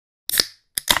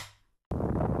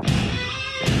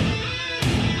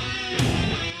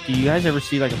Do you guys ever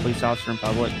see like a police officer in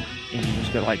public and you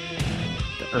just get like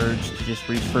the urge to just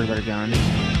reach for their gun?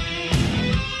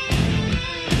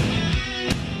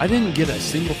 I didn't get a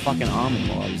single fucking almond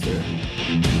while I was there.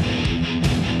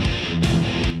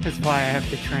 That's why I have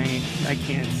to train. I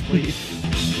can't sleep.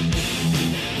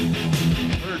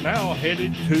 We're now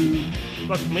headed to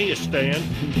Buckmeistan.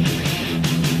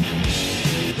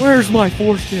 Where's my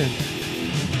foreskin?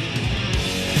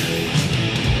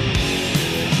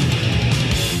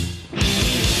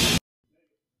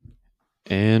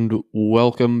 And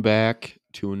welcome back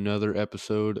to another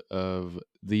episode of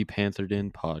the Panther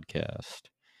Den podcast.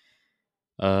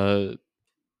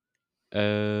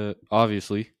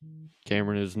 Obviously,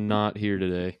 Cameron is not here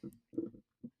today.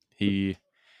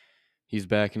 He's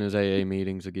back in his AA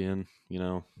meetings again. You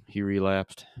know, he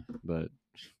relapsed, but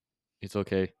it's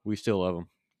okay. We still love him.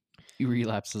 He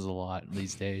relapses a lot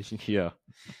these days. Yeah.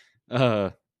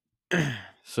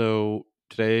 So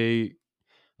today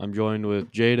I'm joined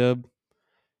with J-Dub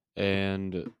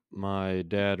and my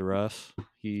dad Russ.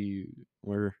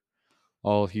 We're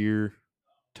all here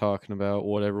talking about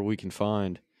whatever we can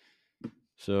find.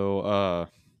 So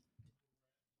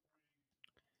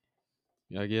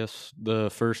I guess the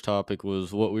first topic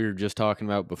was what we were just talking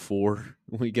about before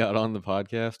we got on the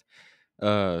podcast.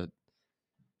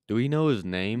 Do we know his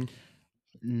name?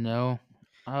 No.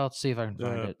 I'll see if I can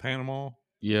find it. Panama.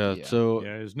 Yeah. Yeah. So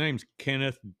Yeah, his name's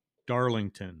Kenneth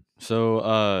Darlington.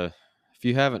 So, if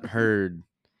you haven't heard,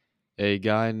 a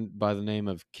guy by the name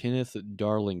of Kenneth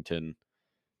Darlington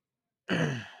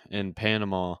in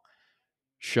Panama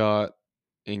shot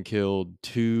and killed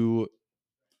two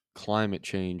climate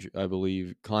change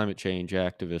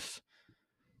activists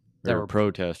That or were-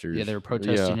 protesters. Yeah, they were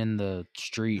protesting in the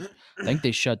street. I think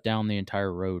they shut down the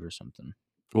entire road or something.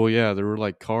 Well, yeah, there were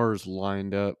like cars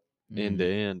lined up end to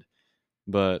end,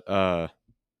 but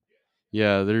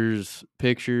yeah, there's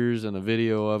pictures and a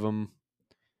video of them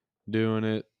doing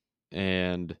it,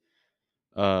 and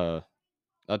I'll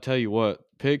tell you what,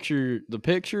 the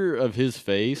picture of his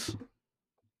face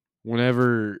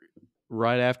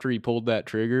right after he pulled that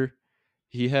trigger,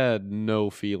 he had no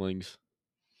feelings,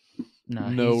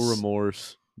 no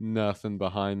remorse, nothing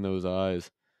behind those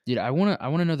eyes. Dude, I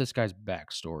wanna know this guy's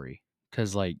backstory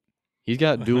because like He's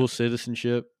got dual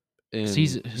citizenship, and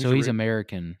he's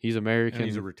American. He's American. And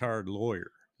he's a retired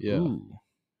lawyer. Yeah. Ooh.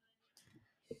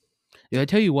 Yeah, I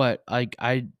tell you what, I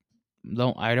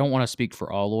don't want to speak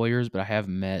for all lawyers, but I have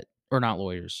met, or not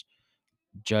lawyers,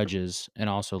 judges and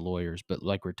also lawyers, but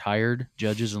like retired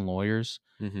judges and lawyers.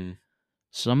 Mm-hmm.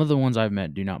 Some of the ones I've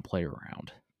met do not play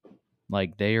around.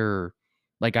 Like they are,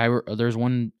 like there's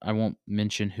one, I won't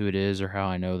mention who it is or how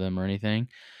I know them or anything,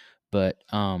 but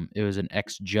it was an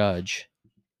ex-judge,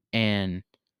 and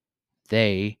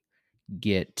they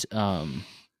get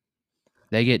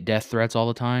death threats all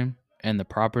the time, and the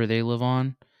property they live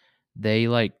on, they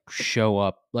like show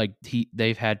up, like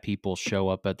they've had people show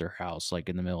up at their house like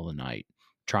in the middle of the night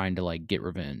trying to like get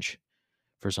revenge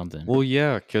for something. Well,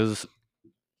 yeah, because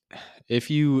if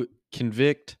you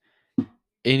convict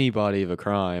anybody of a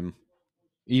crime,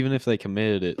 even if they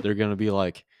committed it, they're going to be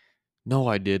like, no,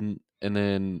 I didn't, and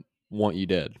then want you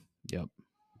dead. Yep.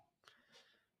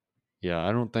 Yeah,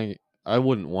 I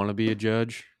wouldn't want to be a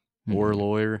judge or a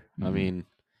lawyer. I Mhm. mean,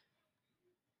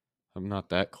 I'm not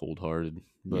that cold-hearted,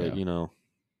 but, Yeah.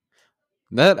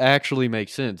 That actually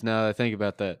makes sense now that I think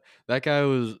about that. That guy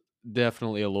was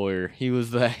definitely a lawyer.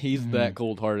 He's that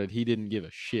cold-hearted. He didn't give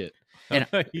a shit. And-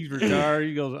 He's retired.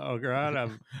 He goes, "Oh God,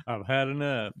 I've had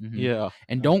enough." Mhm. Yeah.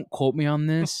 And don't quote me on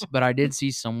this, but I did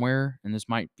see somewhere, and this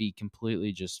might be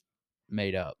completely just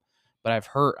made up, but I've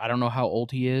heard, I don't know how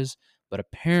old he is, but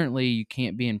apparently you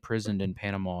can't be imprisoned in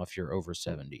Panama if you're over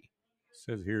 70. It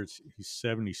says here he's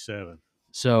 77.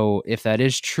 So if that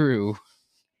is true,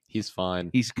 He's fine.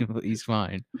 he's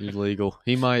fine. He's legal.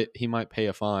 He might pay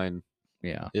a fine,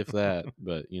 Yeah. if that,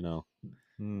 but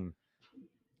Hmm.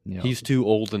 Yeah. he's too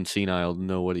old and senile to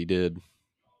know what he did.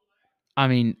 I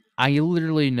mean, I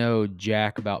literally know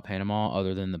jack about Panama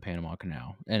other than the Panama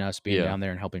Canal and us being Yeah. down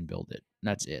there and helping build it.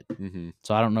 That's it. Mm-hmm.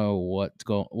 So I don't know what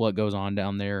goes on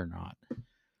down there or not.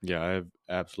 Yeah, I have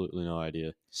absolutely no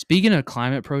idea. Speaking of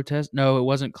climate protest, no, it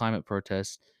wasn't climate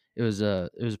protest. It was a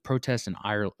protest in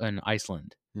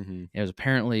Iceland. Mm-hmm. It was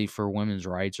apparently for women's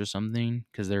rights or something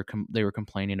because they were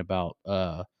complaining about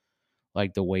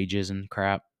like the wages and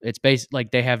crap. It's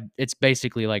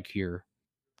basically like here,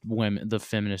 women, the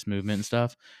feminist movement and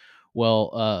stuff.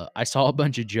 Well, I saw a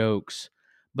bunch of jokes,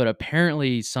 but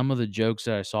apparently some of the jokes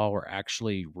that I saw were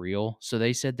actually real. So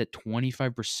they said that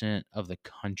 25% of the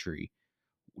country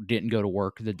didn't go to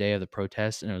work the day of the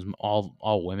protest, and it was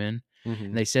all women. Mhm.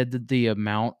 And they said that the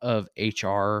amount of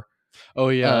HR Oh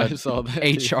yeah, I uh, saw that.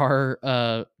 too.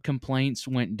 HR complaints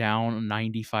went down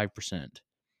 95%.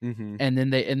 Mhm. And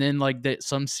then like that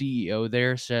some CEO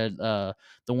there said the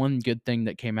good thing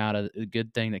that came out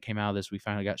of this, we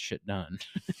finally got shit done.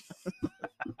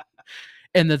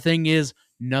 And the thing is,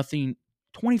 nothing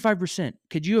 25%.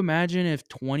 Could you imagine if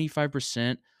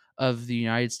 25% of the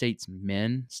United States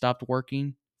men stopped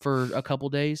working for a couple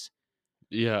days?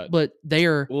 Yeah. But they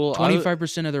are Well,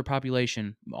 25% of their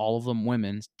population, all of them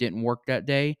women, didn't work that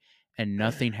day and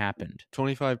nothing happened.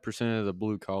 25% of the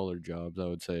blue collar jobs, I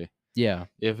would say. Yeah.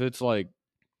 If it's like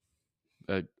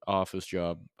an office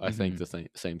job, I think Mhm. the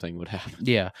same thing would happen.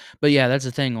 Yeah. But yeah, that's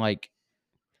the thing. Like,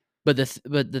 but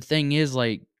the thing is,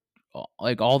 like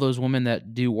all those women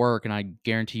that do work, and I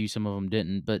guarantee you some of them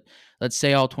didn't, but let's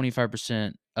say all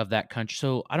 25% of that country.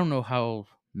 So I don't know how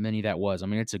many that was. I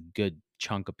mean, it's a good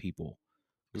chunk of people.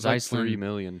 It was Because like 3 Iceland,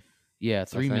 million. yeah,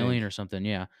 3 million think. or something.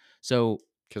 Yeah. So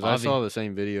Because I obvi- saw the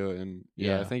same video, and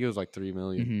yeah, I Yeah. think it was like 3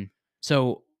 million. Mhm.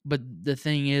 So, but the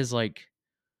thing is, like,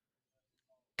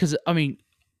 because I mean,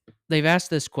 they've asked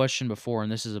this question before,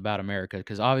 and this is about America,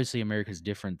 because obviously America is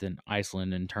different than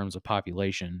Iceland in terms of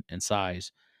population and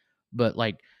size. But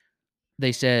like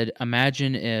they said,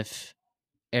 imagine if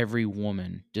every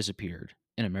woman disappeared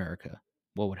in America,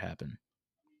 what would happen?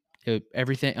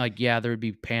 Everything, like, yeah, there would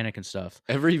be panic and stuff.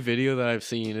 Every video that I've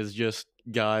seen is just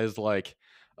guys like,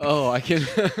 oh, I can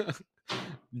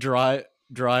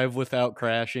drive without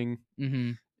crashing, Mm-hmm.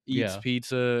 eats Yeah.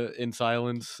 pizza in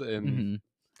silence, and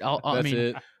Mm-hmm. I that's mean,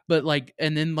 it. but like,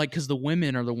 and then like, because the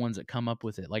women are the ones that come up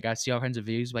with it. Like, I see all kinds of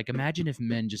videos. Like, imagine if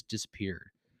men just disappeared.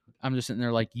 I'm just sitting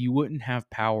there like, you wouldn't have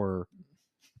power.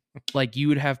 Like, you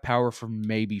would have power for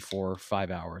maybe 4 or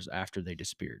 5 hours after they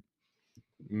disappeared.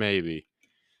 Maybe.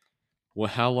 Well,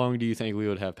 how long do you think we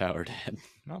would have power, Dad?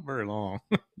 Not very long.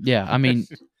 Yeah, I mean,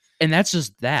 and that's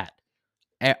just that.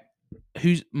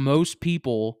 Who's most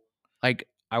people like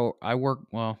I work,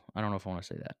 well, I don't know if I want to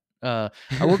say that.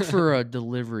 I work for a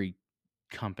delivery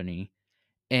company,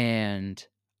 and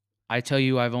I tell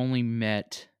you, I've only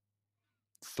met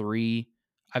 3.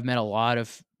 I've met a lot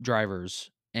of drivers,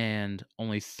 and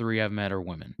only 3 I've met are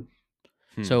women.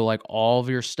 Hmm. So like all of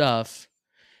your stuff,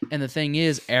 and the thing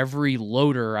is, every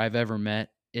loader I've ever met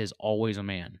is always a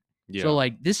man. Yeah. So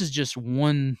like this is just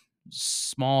one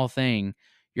small thing.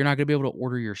 You're not gonna be able to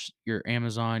order your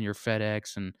Amazon, your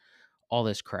FedEx, and all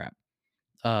this crap.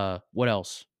 What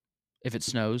else? If it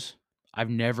snows, I've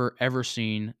never ever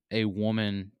seen a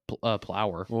woman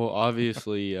plower. Well,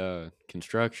 obviously,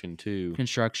 construction too.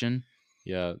 Construction.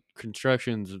 Yeah,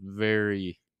 construction's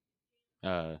very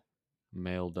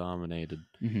male dominated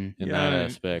Mm-hmm. in Yeah, that and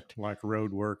aspect. like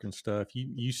road work and stuff.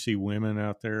 You see women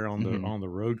out there on Mhm. the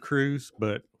road crews,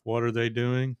 but what are they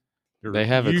doing? They're They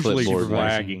have a usually clipboard.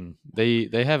 flagging. They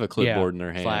have a clipboard in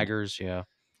their hand. Flaggers, yeah.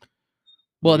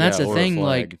 Well, and that's Yeah, the or a thing,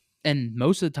 flag. like, and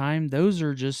most of the time, those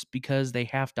are just because they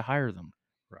have to hire them.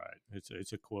 Right.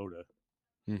 It's a quota.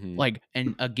 Mhm. Like,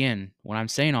 and again, when I'm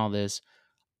saying all this,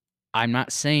 I'm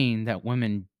not saying that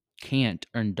women can't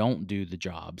and don't do the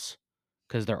jobs,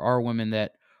 because there are women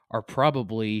that are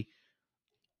probably.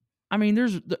 I mean,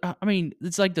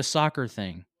 it's like the soccer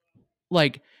thing.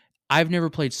 Like, I've never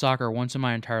played soccer once in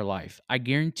my entire life. I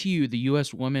guarantee you, the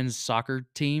U.S. women's soccer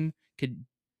team could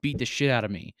beat the shit out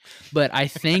of me. But I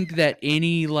think that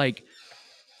any like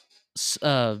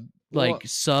Well,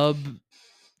 sub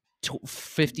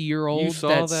 50-year-old saw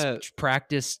that's that-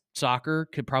 practiced soccer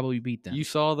could probably beat them. you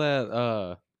saw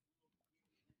that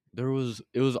it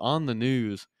was on the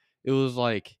news. It was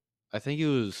like, I think it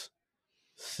was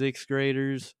 6th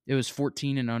graders. It was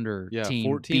 14 and under Yeah, team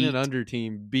 14 and beat under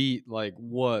team beat like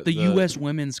what? the U.S.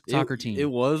 women's soccer team. It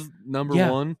was number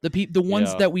Yeah, 1. the ones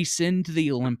Yeah. that we send to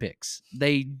the Olympics.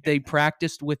 They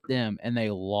practiced with them and they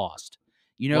lost.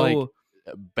 You know, Like,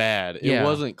 bad. Yeah. It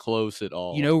wasn't close at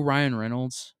all. you know Ryan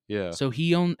Reynolds. Yeah. So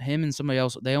him and somebody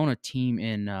else. They own a team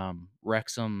in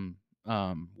Wrexham,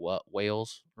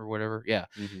 Wales or whatever. Yeah.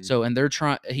 Mhm. So and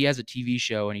he has a TV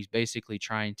show, and he's basically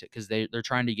trying to, because they're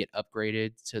trying to get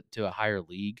upgraded to a higher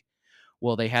league.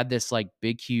 Well, they had this like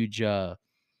big huge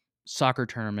soccer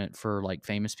tournament for like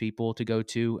famous people to go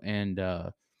to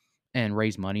and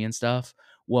raise money and stuff.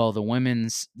 Well, the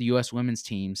U.S. women's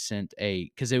team sent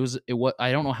because it was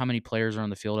I don't know how many players are on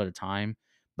the field at a time,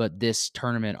 but this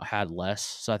tournament had less,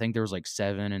 so I think there was like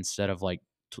 7 instead of like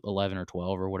 11 or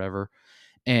 12 or whatever.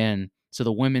 And so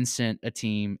the women sent a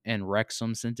team, and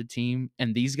Wrexham sent a team,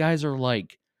 and these guys are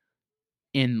like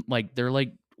they're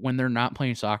like, when they're not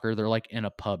playing soccer, they're like in a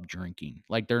pub drinking.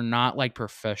 Like, they're not like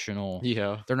professional.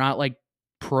 Yeah. They're not like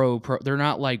pro. They're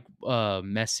not like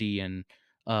Messi and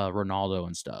Ronaldo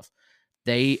and stuff.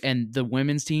 And the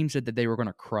women's team said that they were going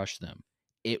to crush them.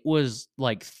 It was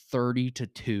like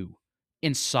 30-2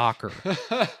 in soccer.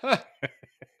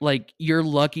 Like you're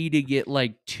lucky to get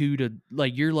like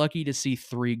you're lucky to see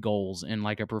 3 goals in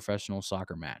like a professional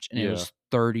soccer match, and it Yeah. was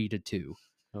 30-2.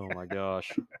 Oh my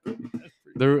gosh.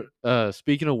 There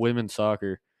speaking of women's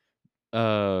soccer,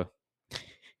 I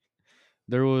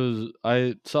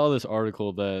saw this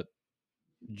article that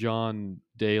John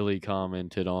Daly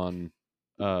commented on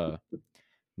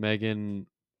Megan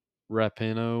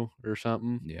Rapinoe or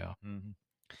something. Yeah. Mhm.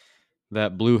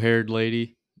 That blue-haired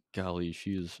lady. Golly,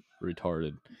 she is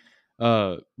retarded.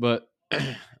 But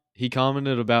he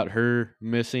commented about her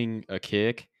missing a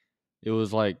kick. It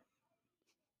was like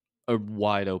a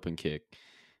wide open kick.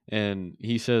 And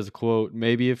he says, quote,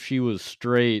 maybe if she was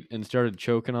straight and started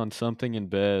choking on something in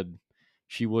bed,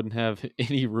 she wouldn't have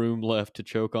any room left to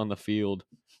choke on the field.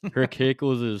 Her kick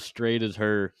was as straight as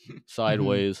her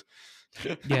sideways.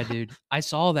 Yeah, dude. I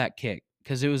saw that kick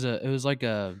because it was like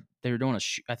they were doing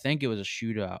I think it was a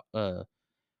shootout.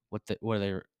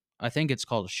 I think it's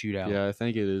called a shootout. Yeah, I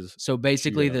think it is. So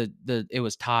basically, shootout. it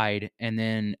was tied, and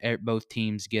then both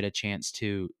teams get a chance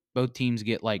to. Both teams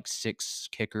get like 6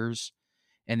 kickers,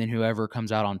 and then whoever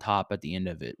comes out on top at the end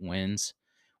of it wins.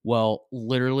 Well,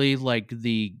 literally, like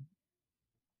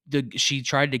she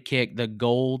tried to kick, the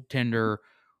goaltender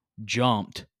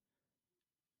jumped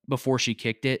before she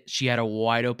kicked it. She had a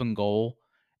wide open goal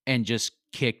and just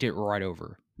kicked it right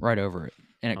over it,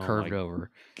 and it Oh curved my over.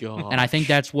 God. And I think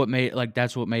that's what made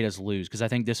us lose, because I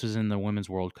think this was in the Women's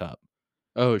World Cup.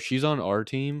 Oh, she's on our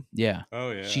team? Yeah,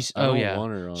 Oh yeah. she's I don't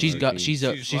want her on she's our got team. she's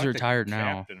like the retired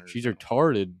now. captain or She's something.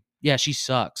 retarded. Yeah, she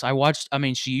sucks. I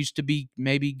mean, she used to be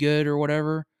maybe good or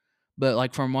whatever, but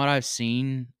like from what I've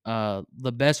seen,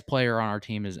 the best player on our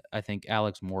team is, I think,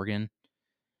 Alex Morgan,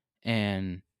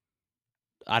 and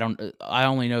I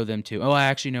only know them 2. Oh, I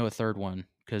actually know a third one,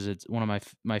 because it's one of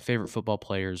my favorite football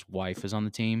players' wife is on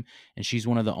the team, and she's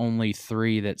one of the only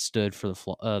 3 that stood for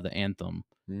the anthem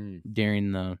Mm.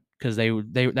 during because they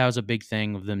that was a big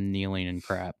thing of them kneeling and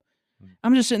crap. Mm.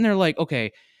 I'm just sitting there like,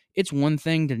 okay, it's one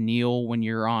thing to kneel when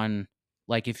you're on,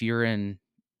 like, if you're in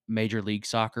Major League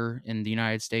Soccer in the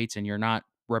United States and you're not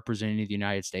representing the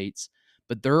United States,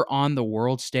 but they're on the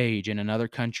world stage in another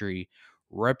country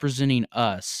representing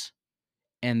us,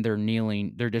 and they're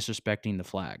kneeling, they're disrespecting the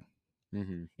flag.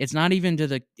 Mm-hmm. It's not even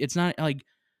it's not like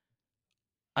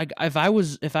if I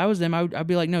was them, I'd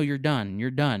be like, no, you're done.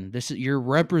 You're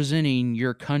representing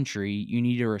your country. You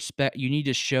need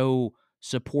to show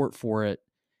support for it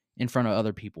in front of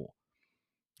other people.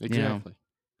 Exactly.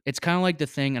 It's kind of like the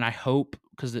thing, and I hope,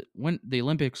 because when the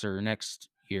Olympics are next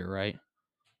year, right?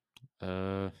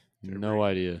 No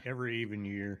idea. Every even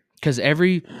year. Because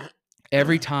every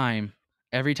time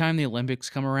the Olympics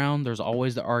come around, there's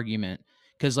always the argument.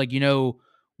 Because, like,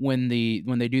 when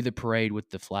they do the parade with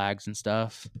the flags and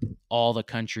stuff, all the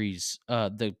countries,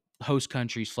 the host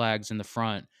countries' flags in the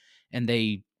front, and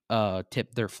they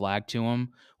tip their flag to them.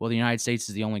 Well, the United States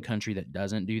is the only country that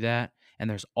doesn't do that, and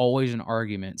there's always an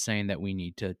argument saying that we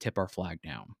need to tip our flag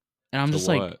down. And I'm To just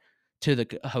like, what? to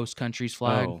the host country's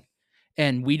flag, Oh.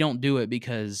 and we don't do it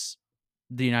because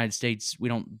the United States,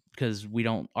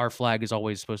 our flag is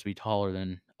always supposed to be taller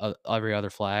than every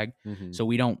other flag, Mhm. so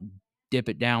we don't dip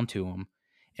it down to them.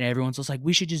 And everyone's just like,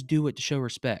 we should just do it to show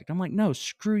respect. I'm like, no,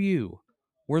 screw you.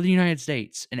 We're the United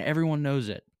States, and everyone knows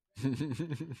it.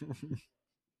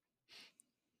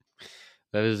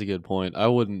 That is a good point. I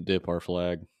wouldn't dip our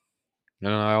flag.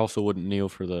 And I also wouldn't kneel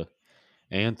for the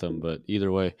anthem, but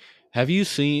either way.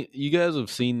 You guys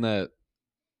have seen that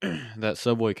that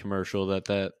Subway commercial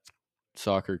that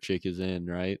soccer chick is in,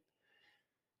 right?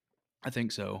 I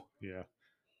think so. Yeah.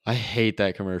 I hate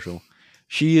that commercial.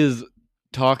 She is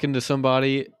talking to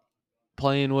somebody,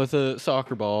 playing with a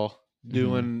soccer ball,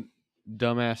 doing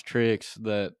dumbass tricks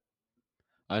that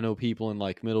I know people in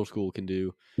like middle school can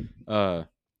do.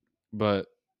 But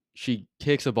she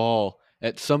kicks a ball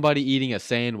at somebody eating a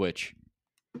sandwich,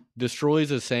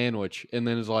 destroys a sandwich, and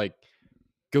then is like,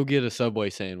 go get a Subway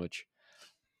sandwich.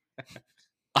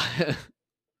 I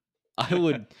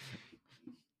would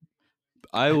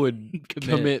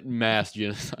commit mass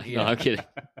genocide. No, I'm kidding.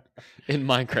 In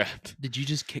Minecraft. Did you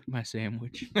just kick my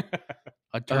sandwich?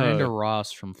 I turned into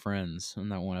Ross from Friends in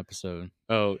that one episode.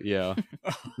 Oh yeah.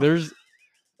 There's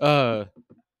an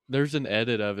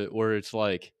edit of it where it's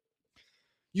like,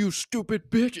 you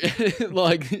stupid bitch. And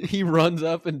like he runs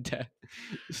up and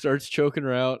starts choking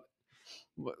her out.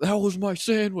 That was my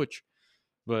sandwich.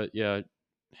 But yeah,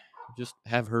 Just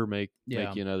have her make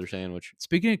Yeah. you another sandwich.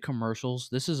 Speaking of commercials,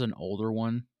 this is an older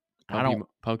one. I don't.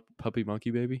 Puppy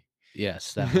monkey baby.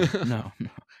 Yes, that one. No, no.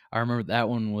 I remember that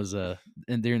one was and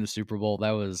during the Super Bowl.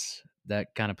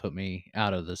 That kind of put me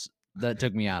out of this. That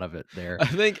took me out of it there. I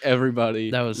think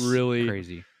everybody That was really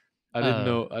crazy. I didn't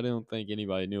know. I don't think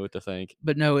anybody knew what to think.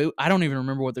 But no, I don't even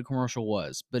remember what the commercial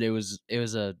was. But it was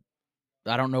a.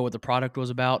 I don't know what the product was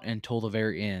about until the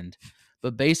very end.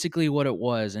 But basically, what it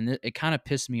was, and it kind of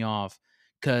pissed me off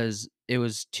because it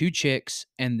was two chicks,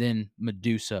 and then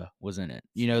Medusa was in it.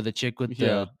 You know, the chick with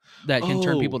Yeah. that can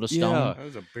turn people to stone. yeah. That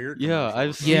was a beer. Yeah, commercial or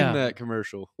I've something. seen Yeah. that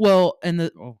commercial. Well, and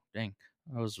dang,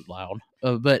 that was loud.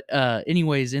 But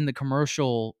anyways, in the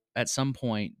commercial, at some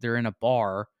point, they're in a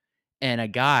bar, and a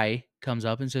guy comes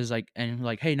up and says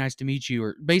hey, nice to meet you,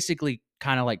 or basically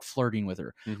kind of like flirting with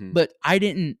her. Mhm. But I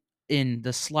didn't, in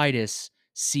the slightest,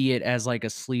 see it as like a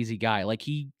sleazy guy. Like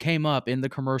he came up in the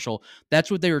commercial.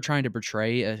 That's what they were trying to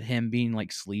portray, him being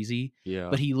like sleazy. Yeah.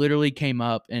 But he literally came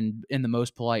up and, in the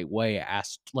most polite way,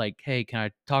 asked like, "Hey, can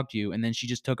I talk to you?" And then she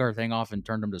just took her thing off and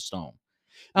turned him to stone.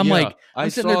 I'm Yeah, like, I I'm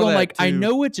sitting there saw going that like, I too.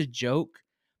 know it's a joke,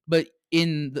 but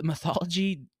in the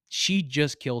mythology, she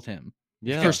just killed him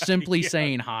Yeah. for simply Yeah.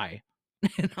 saying hi.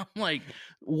 And I'm like,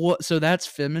 what? So that's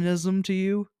feminism to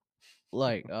you?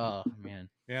 Like, oh man.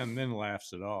 Yeah, and then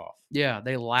laughs it off. Yeah,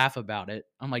 they laugh about it.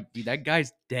 I'm like, dude, that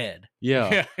guy's dead.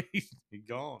 Yeah. He's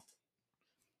gone.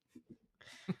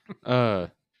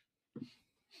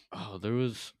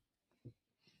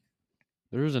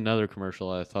 There was another commercial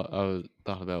I thought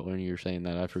about when you were saying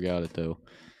that. I forgot it though.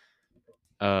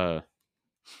 Dang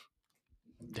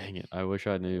it! I wish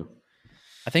I knew.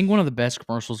 I think one of the best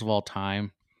commercials of all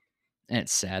time, and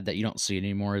it's sad that you don't see it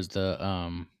anymore, is the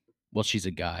well, she's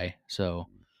a guy, so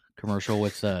commercial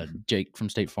with Jake from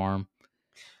State Farm.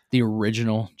 The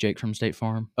original Jake from State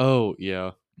Farm. Oh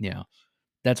yeah. Yeah.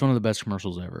 That's one of the best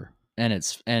commercials ever. And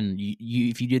you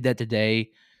if you did that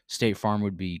today, State Farm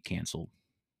would be canceled.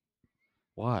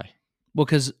 Why? Well,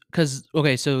 cuz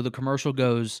okay, so the commercial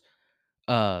goes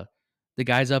the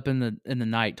guy's up in the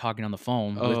night talking on the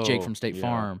phone with Jake Oh, from State yeah.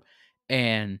 Farm,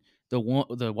 and the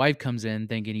wife comes in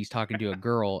thinking he's talking to a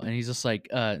girl, and he's just like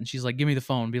and she's like, "Give me the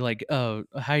phone." Be like,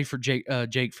 "Hi for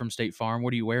Jake from State Farm.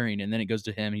 What are you wearing?" And then it goes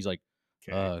to him. He's like,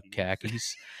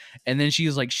 khakis. And then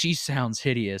she's like, "She sounds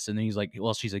hideous." And then he's like,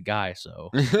 "Well, she's a guy,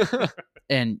 so."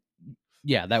 And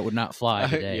yeah, that would not fly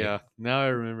today. Yeah. Now I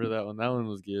remember that one. That one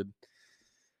was good.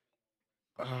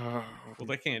 Well,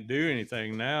 they can't do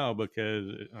anything now because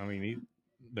I mean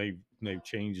they've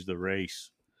changed the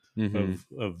race Mhm.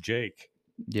 of Jake.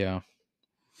 Yeah.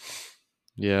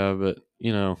 Yeah, but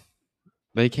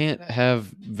they can't have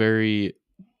very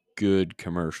good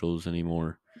commercials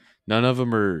anymore. None of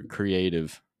them are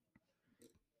creative.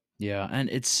 Yeah, and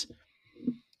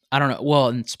I don't know. Well,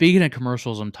 and speaking of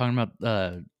commercials, I'm talking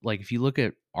about like if you look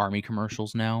at army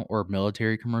commercials now or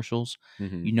military commercials,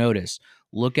 Mhm. you notice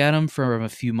look at them from a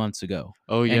few months ago.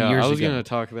 Oh and yeah, years I was ago. gonna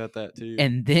talk about that too.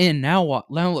 And then now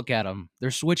look at them.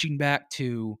 They're switching back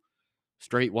to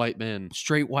Straight white men.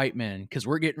 straight white men because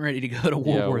we're getting ready to go to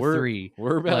World Yeah, War III.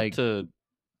 We're about Like-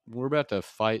 to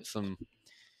fight some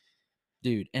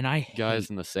Dude, and I guys hate,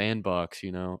 in the sandbox.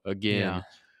 Again.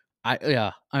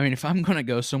 I mean, if I'm gonna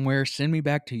go somewhere, send me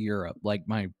back to Europe, like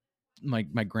my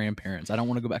grandparents. I don't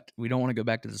want to go back. We don't want to go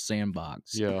back to the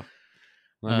sandbox. Yeah.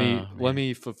 Oh, Let man.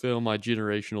 me fulfill my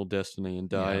generational destiny and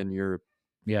die Yeah. in Europe.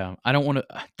 Yeah, I don't want to.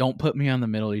 Don't put me on the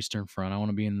Middle Eastern front. I want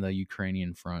to be in the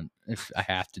Ukrainian front if I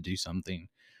have to do something.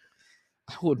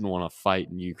 I wouldn't want to fight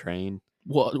in Ukraine.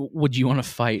 Well, would you want to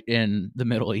fight in the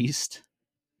Middle East?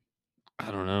 I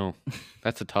don't know.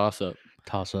 That's a toss up.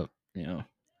 Toss up, you know.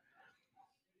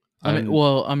 I'm-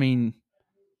 I mean,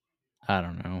 I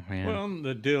don't know, man. Well,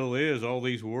 the deal is all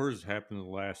these wars happened in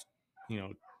the last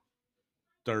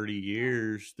 30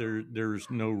 years. There's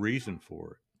no reason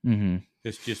for it. Mm-hmm.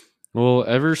 It's just Well,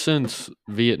 ever since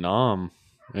Vietnam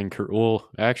and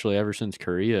actually ever since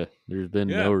Korea, there's been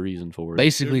Yeah. no reason for it.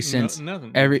 Basically, there's since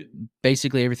nothing.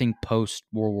 basically everything post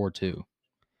World War II,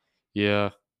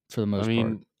 Yeah. for the most I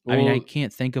mean, part. I mean, I well,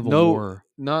 can't think of a no, war.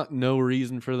 not no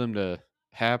reason for them to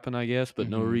happen, I guess, but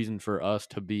no Mhm. reason for us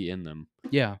to be in them.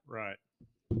 Yeah, Right.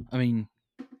 I mean,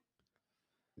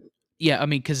 yeah, I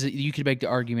mean, because you could make the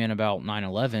argument about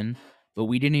 9/11, but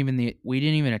we didn't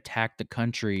even attack the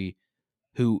country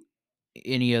who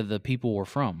any of the people were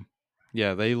from.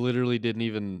 Yeah, they literally didn't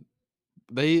even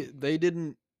they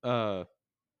didn't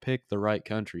pick the right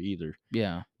country either.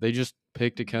 Yeah, They just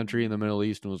picked a country in the Middle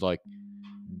East and was like,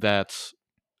 that's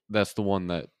the one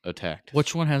that attacked us."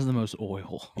 which one has the most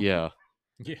oil? Yeah.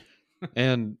 Yeah.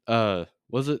 And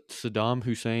was it Saddam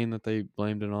Hussein that they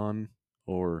blamed it on,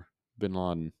 or Bin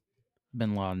Laden.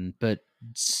 Bin Laden, but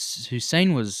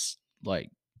Hussein was like,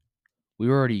 we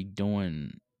were already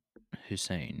doing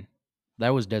Hussein. That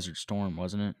was Desert Storm,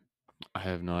 wasn't it? I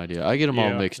have no idea. I get them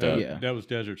all mixed that up. Was, Yeah. that was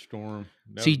Desert Storm.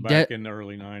 That See, was back in the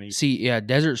early 90s. See, yeah,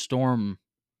 Desert Storm.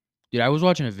 Dude, I was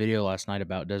watching a video last night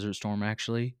about Desert Storm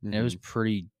actually. And it was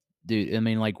pretty, dude. I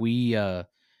mean, like we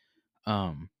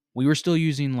were still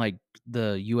using like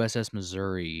the USS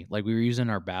Missouri, like we were using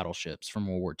our battleships from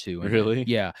World War II. And Really?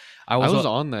 yeah, I was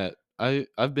on that.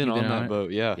 I've been You've on been on that it?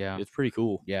 boat. Yeah, Yeah. it's pretty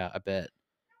cool. Yeah, I bet.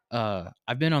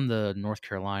 I've been on the North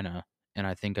Carolina, and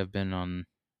I think I've been on,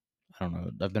 I don't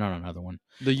know, I've been on another one.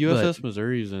 The USS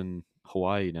Missouri's in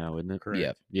Hawaii now, isn't it?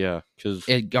 Correct. Yeah, Yeah, because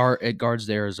it guards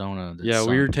the Arizona. that yeah,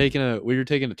 we were sunk. taking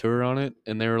a tour on it,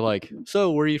 and they were like,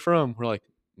 "So, where are you from?" We're like,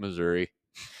 "Missouri,"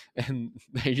 and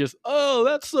they just, "Oh,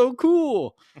 that's so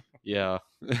cool." Yeah.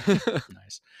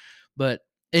 Nice. But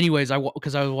anyways,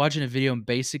 because I was watching a video, and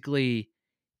basically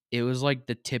it was like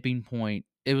the tipping point.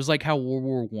 It was like how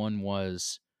World War I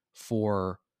was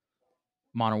for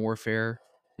Modern Warfare.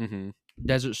 Mm-hmm.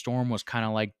 Desert Storm was kind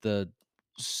of like the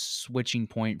switching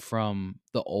point from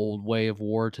the old way of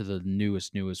war to the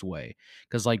newest way,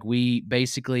 because like we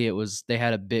basically, it was, we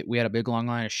had a big long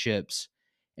line of ships,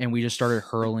 and we just started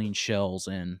hurling shells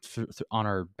in on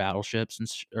our battleships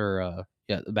the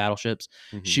battleships,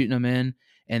 Mm-hmm. shooting them in.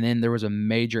 And then there was a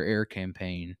major air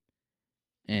campaign,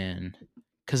 and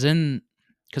because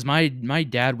my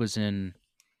dad was in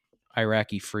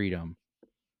Iraqi Freedom,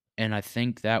 and I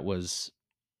think that was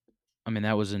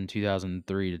in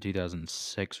 2003 to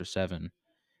 2006 or 7,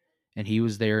 and he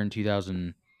was there in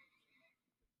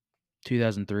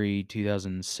 2003,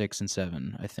 2006, and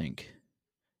 7, I think.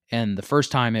 And the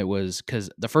first time he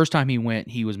went,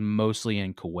 he was mostly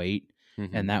in Kuwait,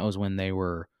 Mm-hmm. and that was when they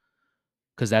were,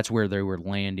 because that's where they were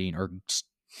landing, or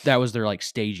that was their like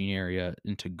staging area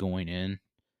into going in.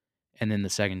 And then the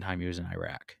second time he was in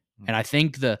Iraq. And I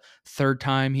think the third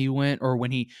time he went, or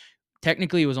when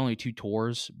technically it was only 2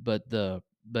 tours, but the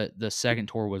second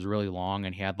tour was really long,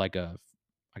 and he had like a,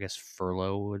 I guess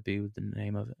furlough would be the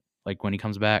name of it, like when he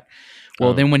comes back.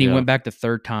 Well, then when he went back the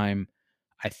third time,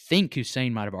 I think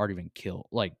Hussein might have already been killed,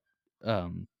 like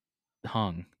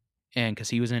hung. And because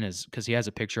he has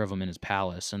a picture of him in his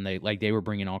palace, and they were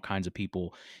bringing all kinds of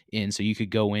people in, so you could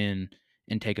go in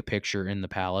and take a picture in the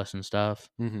palace and stuff.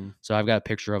 Mm-hmm. So I've got a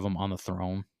picture of him on the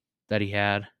throne that he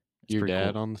had. It's Your pretty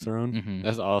dad cool. on the throne? Mhm.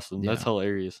 That's awesome. That's Yeah.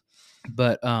 hilarious.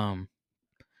 But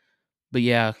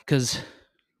yeah, because,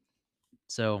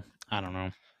 so I don't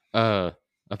know.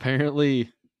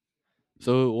 Apparently,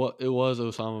 so it was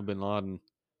Osama bin Laden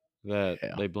that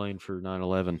Yeah. they blamed for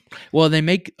 9/11. Well, they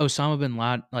make Osama bin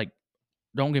Laden, like,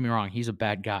 don't get me wrong, he's a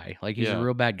bad guy. Like, he's a Yeah.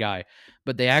 real bad guy.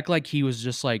 But they act like he was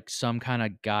just like some kind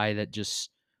of guy that just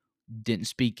didn't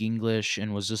speak English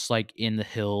and was just like in the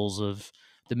hills of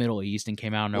the Middle East and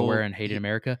came out of nowhere Well, and hated he-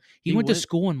 America. He he went to went-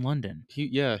 school in London. He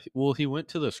went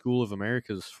to the School of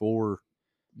Americas for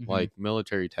Mhm. like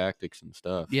military tactics and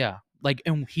stuff. Yeah, like,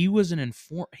 and he was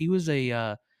he was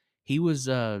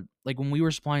like when we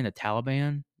were supplying the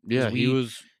Taliban. Yeah,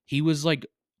 he was like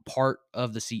part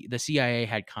of the CIA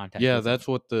had contact. Yeah, with him. that's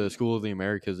what the School of the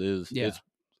Americas is. Yeah.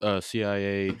 It's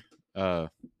CIA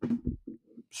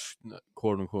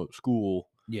quote unquote school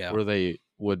Yeah, where they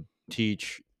would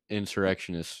teach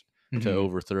insurrectionists to Mhm.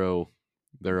 overthrow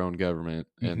their own government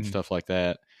and Mhm. stuff like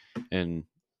that, and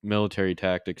military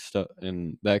tactics stuff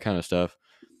and that kind of stuff.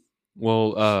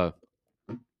 Well,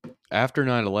 after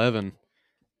 9/11,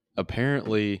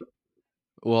 apparently,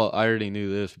 well, I already knew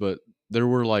this, but there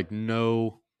were like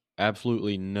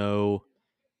absolutely no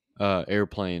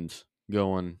airplanes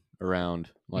going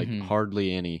around, like Mhm.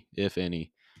 hardly any, if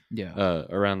any, yeah.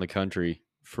 around the country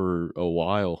for a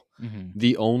while. Mhm.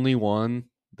 The only one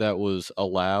that was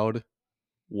allowed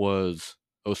was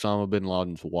Osama bin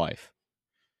Laden's wife.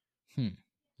 Hmm.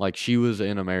 Like, she was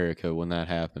in America when that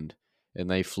happened, and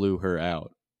they flew her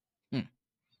out.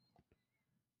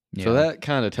 Yeah. So that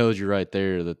kind of tells you right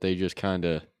there that they just kind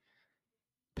of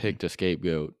picked a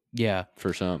scapegoat yeah,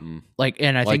 for something. like,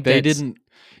 and I Like, think they that's- didn't,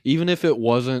 even if it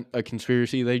wasn't a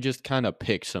conspiracy, they just kind of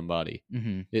picked somebody.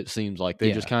 Mhm. It seems like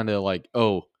they just Yeah. kind of like,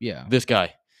 oh, Yeah, this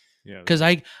guy. Yeah. because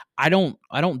I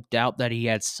don't doubt that he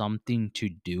had something to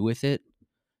do with it,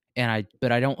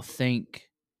 but I don't think,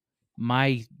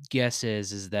 my guess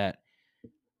is that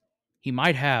he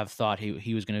might have thought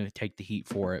he was going to take the heat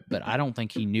for it, but I don't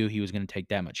think he knew he was going to take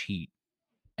that much heat.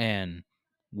 And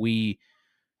we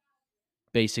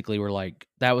basically were like,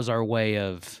 that was our way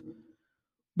of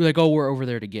be like, oh, we're over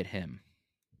there to get him.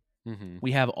 Mm-hmm.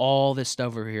 We have all this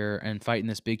stuff over here and fighting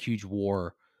this big huge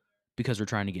war because we're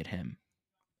trying to get him.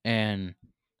 And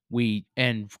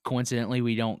and coincidentally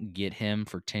we don't get him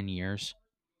for 10 years.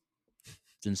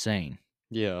 It's insane.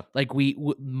 Yeah. Like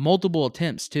multiple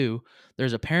attempts too.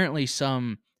 There's apparently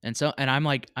some and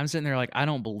I'm sitting there like I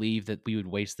don't believe that we would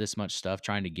waste this much stuff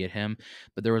trying to get him.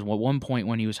 But there was one point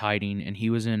when he was hiding and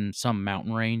he was in some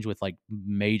mountain range with like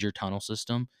major tunnel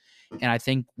system, and I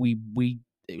think we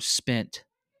spent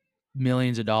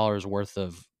millions of dollars worth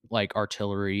of like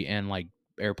artillery and like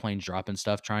airplanes dropping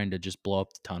stuff trying to just blow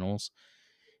up the tunnels,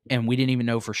 and we didn't even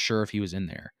know for sure if he was in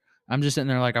there. I'm just sitting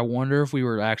there like I wonder if we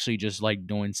were actually just like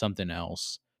doing something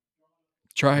else,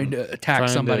 trying to attack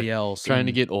somebody else, trying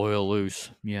to get oil loose.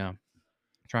 Yeah,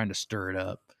 trying to stir it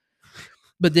up.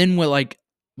 But then what? Like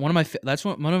one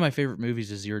of my favorite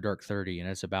movies is Zero Dark 30, and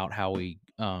it's about how we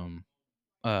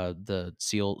the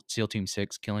SEAL Team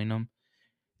 6 killing them.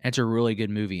 And it's a really good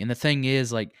movie. And the thing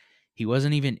is, like, he was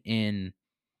in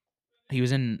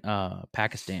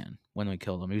Pakistan when we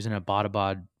killed him. He was in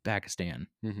Abbottabad, Pakistan,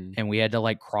 and we had to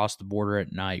like cross the border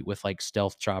at night with like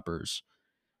stealth choppers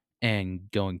and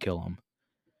go and kill him.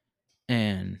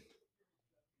 And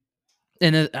I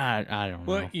don't know.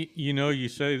 Well, you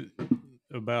say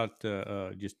about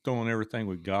just throwing everything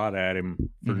we got at him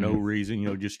for no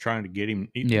reason, just trying to get him,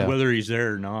 whether he's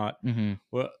there or not.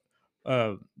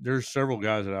 Well, there's several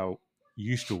guys that I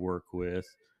used to work with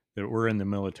that were in the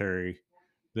military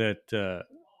that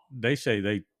they say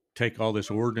they take all this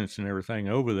ordnance and everything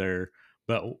over there,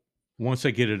 but once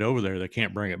they get it over there, they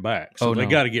can't bring it back. So they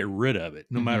got to get rid of it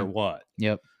no matter what.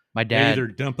 Yep. My They dad either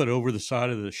dump it over the side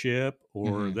of the ship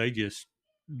or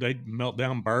they melt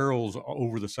down barrels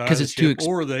over the side of the ship,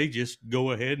 or they just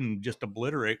go ahead and just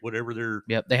obliterate whatever they're.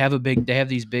 Yep. They have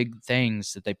these big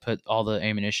things that they put all the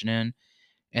ammunition in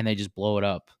and they just blow it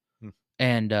up.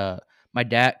 And my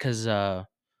dad,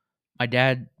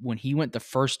 when he went the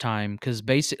first time, because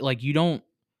basically, like,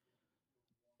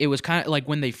 it was kind of like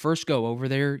when they first go over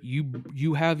there,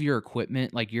 you have your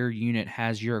equipment, like your unit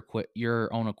has your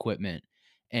own equipment,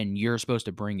 and you're supposed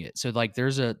to bring it. So like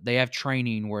they have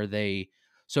training where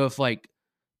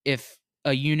if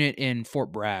a unit in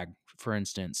Fort Bragg, for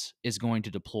instance, is going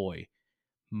to deploy,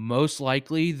 most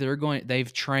likely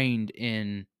they've trained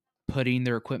in putting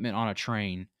their equipment on a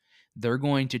train. They're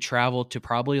going to travel to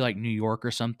probably like New York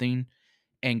or something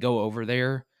and go over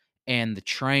there, and the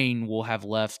train will have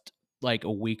left like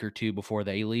a week or two before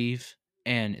they leave,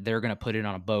 and they're going to put it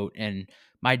on a boat. And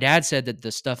my dad said that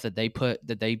the stuff that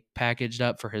they packaged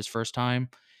up for his first time,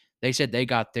 they said they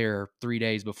got there 3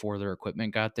 days before their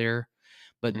equipment got there.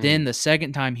 But then the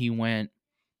second time he went,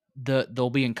 the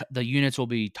units will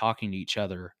be talking to each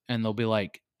other, and they'll be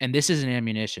like, and this isn't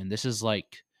ammunition, this is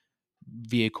like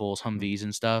vehicles, Humvees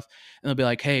and stuff, and they'll be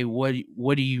like, hey, what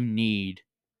do you need?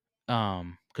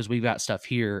 Because we've got stuff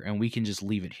here and we can just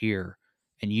leave it here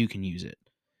and you can use it.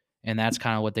 And that's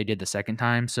kind of what they did the second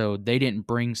time. So they didn't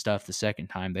bring stuff the second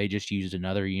time. They just used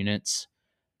another units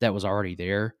that was already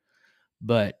there.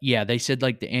 But yeah, they said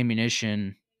like the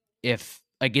ammunition, if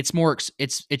like it's more,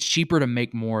 it's cheaper to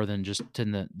make more than just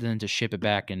than to ship it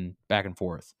back and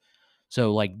forth.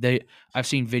 So like I've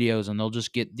seen videos and they'll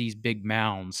just get these big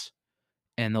mounds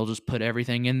and they'll just put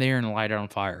everything in there and light it on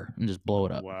fire and just blow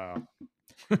it up. Wow.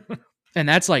 And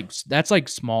that's like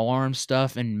small arms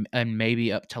stuff and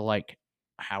maybe up to like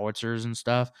howitzers and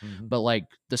stuff. But like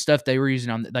the stuff they were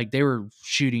using on, like they were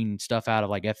shooting stuff out of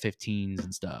like F-15s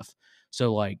and stuff.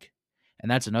 So like, and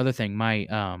that's another thing. My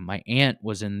aunt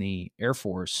was in the Air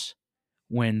Force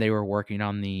when they were working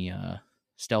on the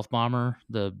stealth bomber,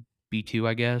 the B-2,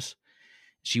 I guess.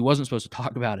 She wasn't supposed to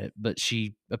talk about it, but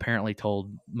she apparently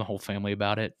told my whole family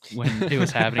about it when it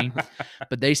was happening.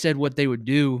 But they said what they would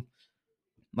do,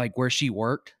 like where she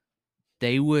worked,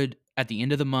 they would, at the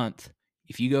end of the month,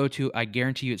 if you go to, I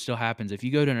guarantee you it still happens, if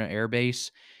you go to an air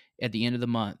base at the end of the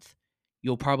month,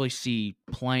 you'll probably see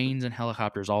planes and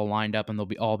helicopters all lined up and they'll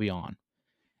all be on.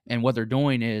 And what they're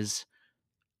doing is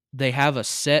they have a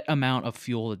set amount of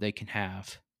fuel that they can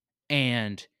have.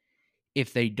 And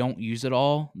if they don't use it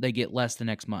all, they get less the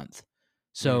next month.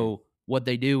 So what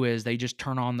they do is they just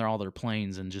turn on all their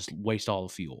planes and just waste all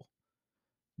the fuel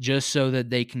just so that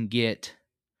they can get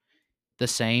the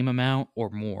same amount or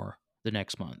more the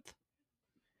next month.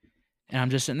 And I'm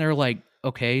just sitting there like,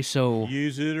 okay, so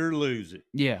use it or lose it.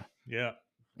 Yeah. Yeah.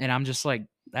 And I'm just like,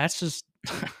 that's just,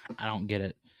 I don't get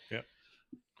it. Yep.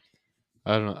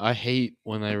 I don't know. I hate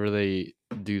whenever they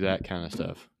do that kind of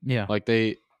stuff. Yeah. Like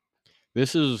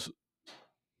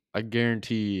I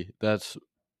guarantee that's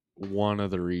one of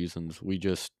the reasons we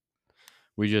just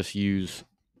use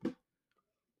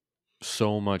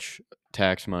so much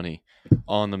tax money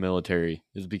on the military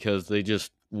is because they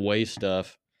just waste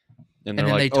stuff and they're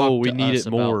then like, they talk oh, we to need us it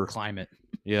more. about climate.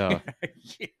 Yeah.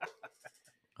 Yeah.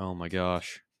 Oh my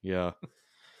gosh. Yeah.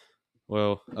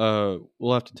 Well,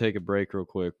 we'll have to take a break real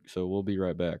quick, so we'll be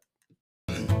right back.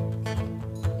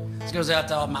 This goes out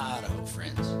to all my Idaho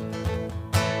friends.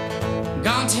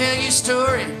 Gonna tell you a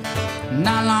story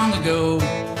not long ago.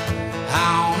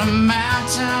 On a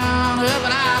mountain up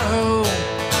in Idaho.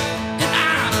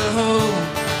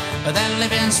 That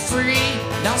living's free.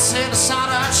 Don't sell a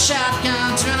sawed-off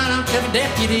shotgun to an undercover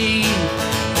deputy.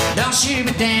 Don't shoot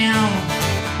me down.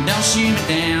 Don't shoot me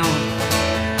down.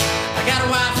 I got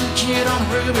a wife and kid on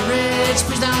the Ruby Ridge.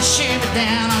 Please don't shoot me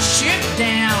down. Don't shoot me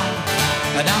down.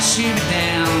 Don't shoot me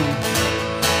down.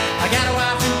 I got a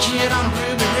wife and kid on the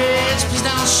Ruby Ridge. Please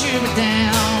don't shoot me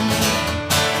down.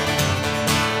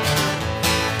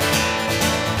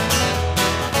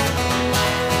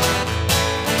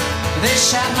 They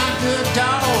shot my good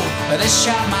dog, they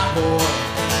shot my boy.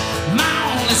 My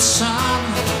only son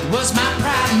was my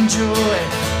pride and joy.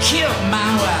 Killed my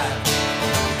wife,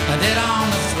 dead on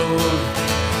the floor.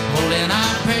 Holding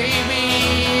our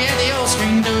baby at the old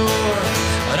screen door.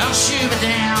 Don't shoot me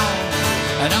down,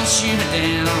 don't shoot me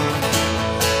down.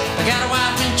 I got a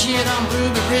wife and kid on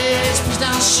Ruby Ridge. Please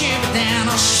don't shoot me down,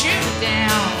 don't shoot me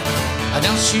down.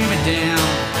 Don't shoot me down.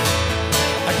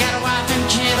 I got a wife and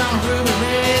kid on Ruby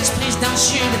Ridge. Please don't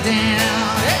shoot me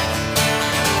down. Hey.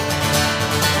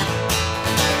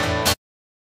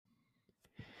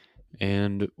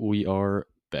 And we are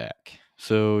back.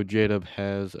 So J-Dub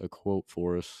has a quote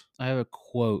for us. I have a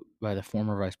quote by the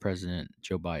former Vice President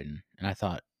Joe Biden,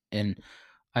 and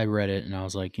I read it and I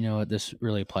was like, you know what, this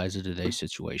really applies to today's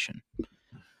situation.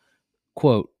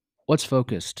 Quote, "What's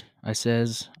focused? I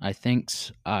says, I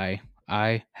thinks, I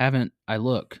haven't, I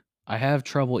look. I have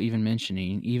trouble even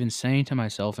mentioning, even saying to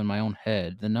myself in my own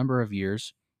head, the number of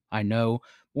years I know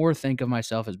or think of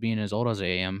myself as being as old as I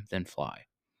am than fly."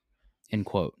 End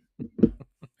quote.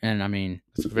 And I mean,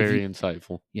 it's very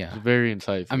insightful. Yeah, it's very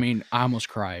insightful. I mean, I almost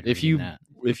cried. If you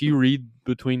read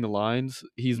between the lines,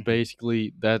 he's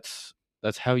basically that's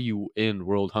how you end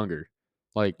world hunger.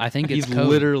 Like, I think he's code.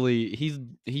 Literally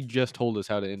he just told us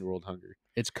how to end world hunger.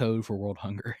 It's code for world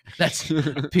hunger. That's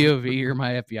POV or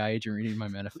my FBI agent reading my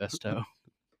manifesto.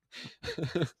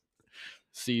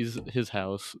 Sees his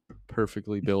house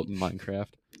perfectly built in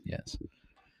Minecraft. Yes.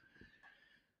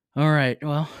 All right.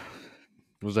 Well,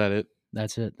 was that it?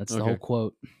 That's it. That's the whole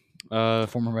quote.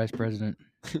 Former Vice President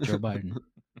Joe Biden.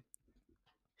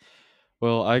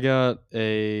 Well, I got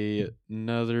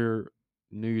another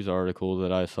news article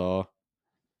that I saw.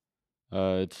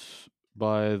 It's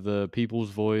by the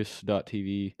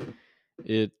peoplesvoice.tv.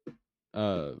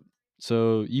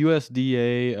 So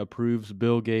USDA approves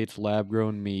Bill Gates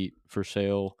lab-grown meat for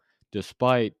sale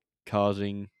despite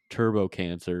causing turbo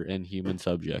cancer in human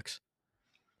subjects.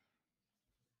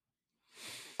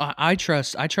 I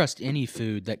trust any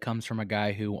food that comes from a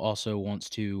guy who also wants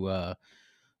to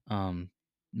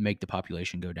make the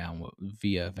population go down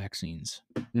via vaccines.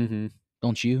 Mm-hmm.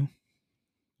 Don't you?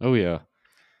 Oh yeah.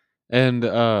 And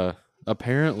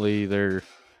apparently they're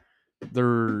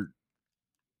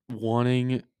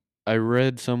wanting, I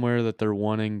read somewhere that they're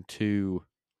wanting to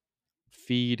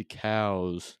feed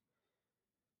cows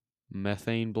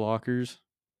methane blockers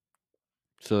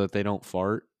so that they don't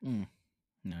fart.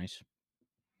 Nice.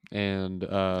 And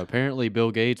apparently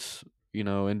Bill Gates,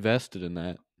 invested in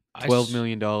that. $12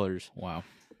 million. Wow.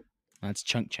 That's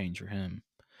chunk change for him.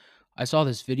 I saw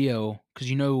this video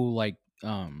because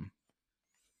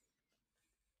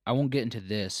I won't get into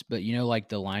this, but like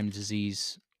the Lyme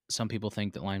disease, some people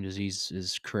think that Lyme disease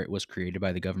was created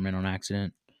by the government on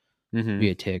accident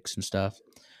via ticks and stuff.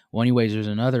 Well, anyways, there's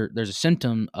a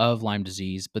symptom of Lyme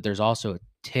disease, but there's also a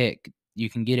tick. You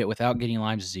can get it without getting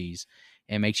Lyme disease,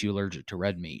 and it makes you allergic to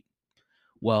red meat.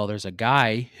 Well, there's a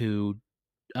guy who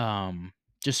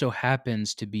just so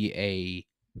happens to be a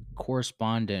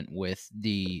correspondent with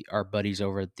our buddies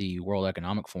over at the World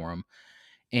Economic Forum.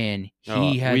 And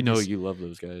we know you love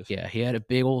those guys. Yeah, he had a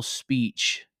big old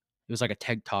speech. It was like a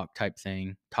TED Talk type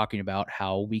thing, talking about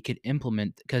how we could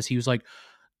implement, because he was like,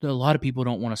 a lot of people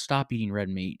don't want to stop eating red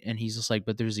meat, and he's just like,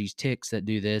 but there's these ticks that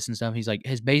do this and stuff. He's like,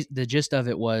 the gist of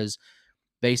it was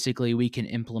basically we can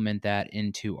implement that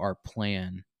into our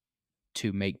plan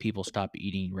to make people stop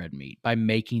eating red meat by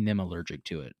making them allergic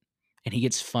to it. And he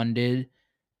gets funded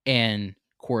and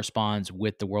corresponds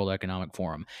with the World Economic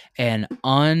Forum. An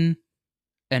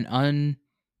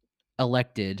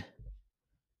unelected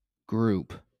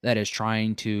group that is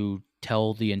trying to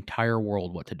tell the entire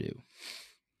world what to do.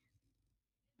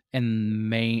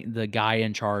 And the guy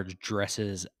in charge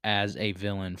dresses as a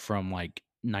villain from like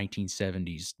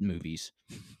 1970s movies.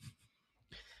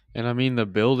 And I mean, the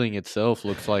building itself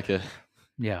looks like a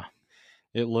Yeah.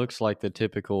 It looks like the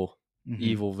typical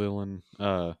evil villain.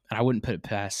 And I wouldn't put it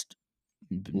past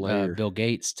Bill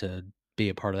Gates to be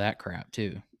a part of that crap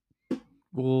too.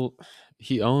 Well,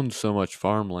 he owns so much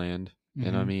farmland,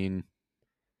 and I mean,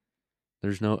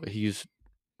 he's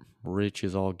rich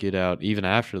as all get out, even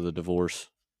after the divorce.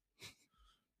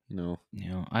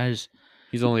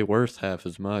 He's only worth half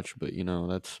as much, but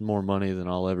that's more money than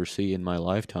I'll ever see in my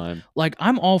lifetime. Like,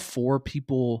 I'm all for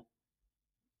people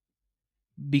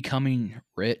becoming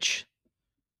rich.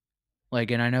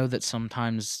 Like, and I know that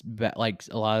sometimes, like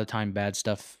a lot of the time, bad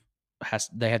stuff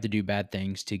they have to do bad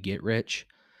things to get rich.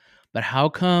 But how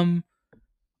come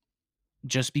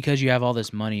just because you have all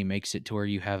this money makes it to where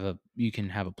you can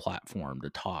have a platform to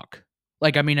talk?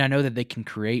 Like, I mean, I know that they can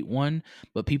create one,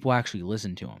 but people actually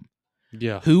listen to them.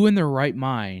 Yeah. Who in their right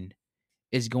mind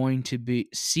is going to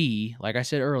see, like I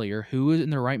said earlier, who in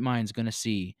their right mind is going to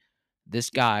see this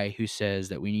guy who says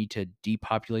that we need to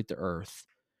depopulate the earth,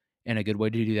 and a good way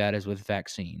to do that is with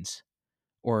vaccines,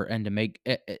 and to make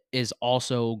is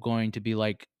also going to be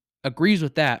like, agrees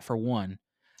with that for one,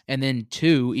 and then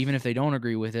two, even if they don't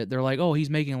agree with it, they're like, oh, he's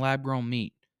making lab grown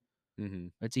meat.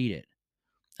 Let's eat it.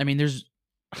 I mean, there's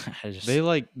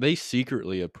they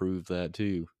secretly approve that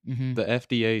too. The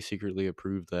FDA secretly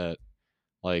approved that,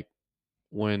 like,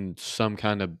 when some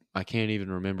kind of, I can't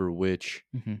even remember which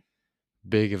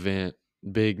big event,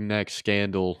 big next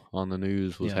scandal on the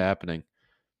news was happening,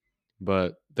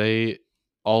 but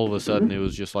all of a sudden it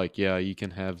was just like, yeah, you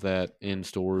can have that in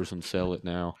stores and sell it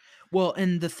now. Well,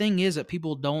 and the thing is that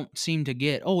people don't seem to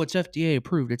get, oh, it's FDA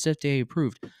approved. It's FDA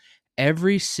approved.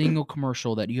 Every single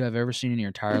commercial that you have ever seen in your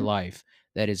entire life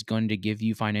that is going to give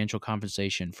you financial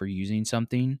compensation for using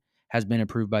something has been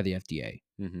approved by the FDA.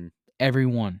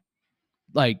 Everyone.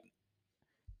 Like,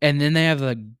 and then they have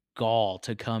the gall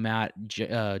to come at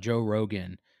Joe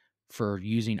Rogan for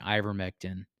using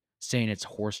ivermectin, saying it's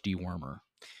horse dewormer.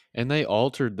 And they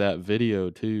altered that video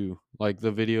too, like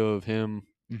the video of him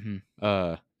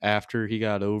after he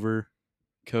got over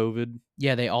COVID.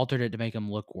 Yeah, they altered it to make him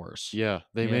look worse. Yeah,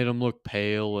 they made him look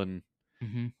pale and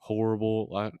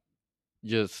horrible. I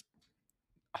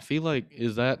feel like,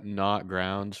 is that not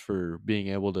grounds for being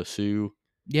able to sue?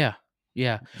 Yeah.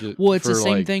 Yeah. Well, it's the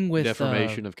same thing with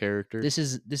defamation of character. This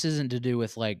isn't to do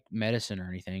with like medicine or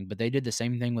anything, but they did the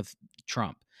same thing with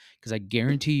Trump. Because I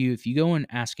guarantee you, if you go and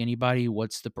ask anybody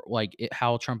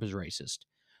how Trump is racist,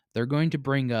 they're going to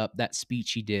bring up that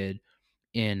speech he did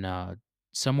in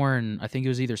somewhere in, I think it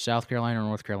was either South Carolina or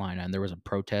North Carolina, and there was a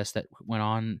protest that went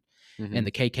on, and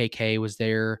the KKK was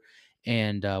there,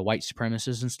 and white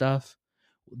supremacists and stuff.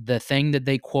 The thing that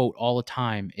they quote all the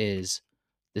time is,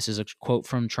 this is a quote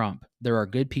from Trump, there are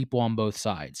good people on both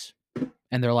sides.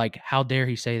 And they're like, how dare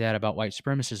he say that about white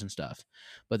supremacists and stuff?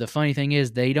 But the funny thing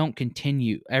is, they don't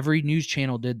continue. Every news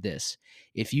channel did this.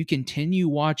 If you continue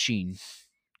watching,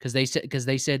 because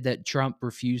they said that Trump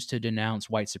refused to denounce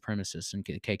white supremacists and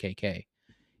KKK.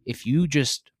 If you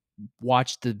just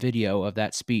watch the video of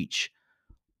that speech,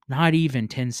 not even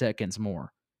 10 seconds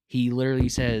more, he literally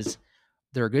says,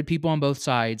 there are good people on both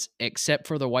sides, except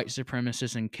for the white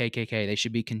supremacists and KKK. They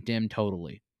should be condemned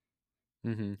totally.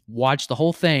 Watch the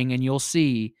whole thing, and you'll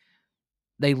see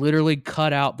they literally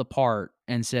cut out the part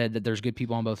and said that there's good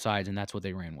people on both sides, and that's what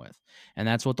they ran with. And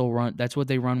that's what they'll run. That's what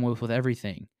they run with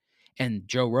everything. And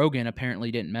Joe Rogan apparently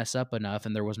didn't mess up enough,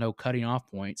 and there was no cutting off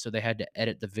point, so they had to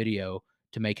edit the video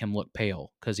to make him look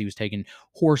pale because he was taking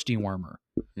horse dewormer.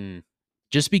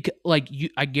 Just because,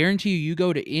 I guarantee you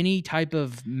go to any type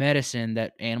of medicine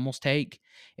that animals take,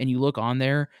 and you look on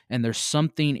there, and there's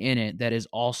something in it that is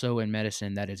also in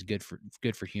medicine that is good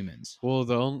for humans. Well,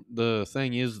 the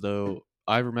thing is, though,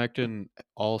 ivermectin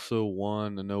also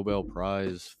won a Nobel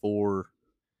Prize for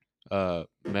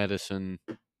medicine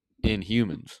in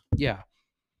humans. Yeah,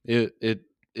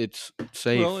 it's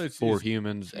safe for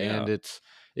humans, and it's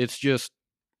just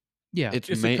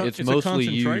it's mostly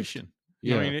used.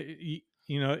 Yeah, I mean,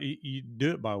 you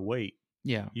do it by weight.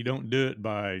 Yeah, you don't do it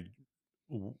by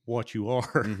what you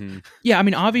are. Yeah, I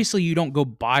mean, obviously you don't go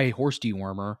buy horse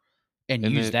dewormer and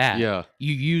use that. Yeah,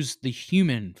 you use the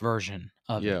human version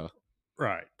of it.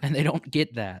 Right. And they don't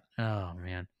get that. Oh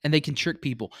man, and they can trick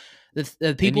people.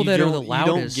 The people that are the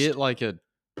loudest. You don't get like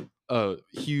a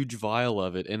huge vial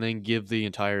of it and then give the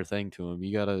entire thing to them.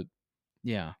 You gotta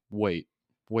weight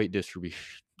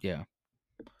distribution. Yeah,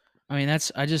 I mean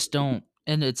I just don't.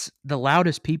 And it's the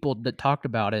loudest people that talked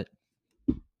about it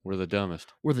were the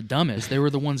dumbest. They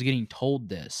were the ones getting told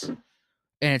this.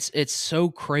 And it's so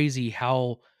crazy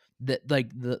how that, like,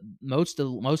 the most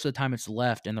of the time it's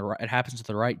left, and it happens to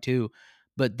the right too,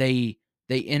 but they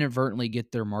they inadvertently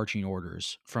get their marching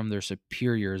orders from their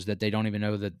superiors that they don't even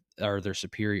know that are their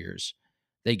superiors.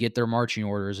 They get their marching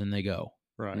orders and they go.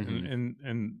 Right. Mhm.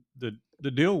 And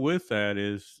the deal with that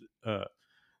is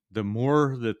the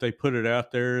more that they put it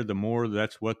out there, the more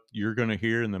that's what you're going to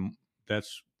hear, and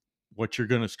that's what you're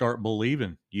going to start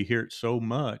believing. You hear it so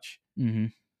much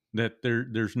that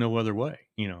there's no other way.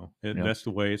 That's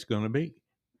the way it's going to be.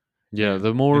 Yeah, and,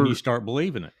 the more and you start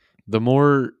believing it. The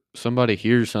more somebody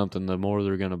hears something, the more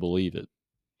they're going to believe it,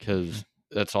 because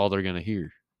that's all they're going to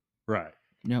hear. Right.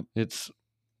 Yep.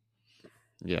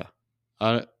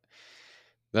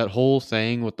 That whole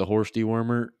thing with the horse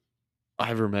dewormer,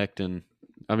 ivermectin.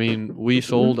 I mean, we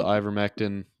sold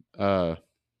ivermectin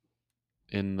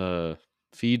in the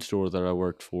feed store that I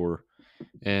worked for,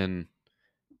 and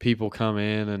people come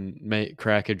in and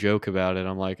crack a joke about it.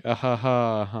 I'm like, ha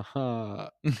ha.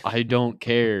 I don't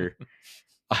care.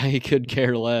 I could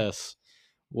care less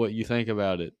what you think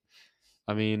about it.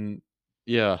 I mean,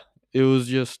 yeah, it was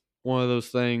just one of those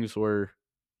things where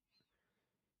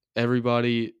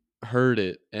everybody heard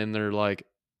it and they're like,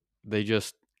 they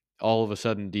just all of a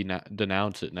sudden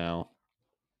denounce it now.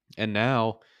 And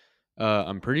now,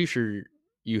 I'm pretty sure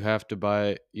you have to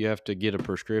get a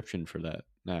prescription for that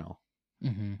now.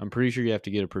 Mm-hmm. I'm pretty sure you have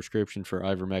to get a prescription for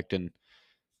ivermectin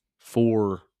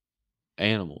for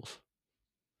animals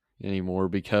anymore,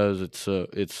 because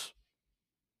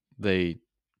they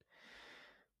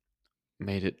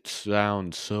made it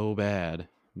sound so bad.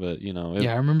 But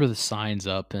I remember the signs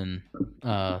up in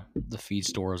the feed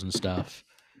stores and stuff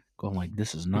going like,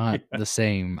 this is not the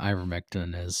same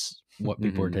ivermectin as what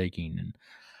people are taking. And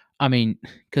I mean,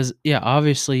 because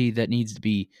obviously there needs to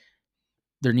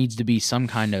be some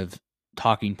kind of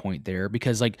talking point there,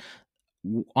 because like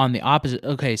on the opposite,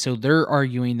 okay, so they're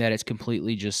arguing that it's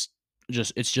completely just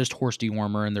it's just horse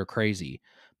dewormer and they're crazy.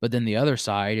 But then the other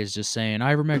side is just saying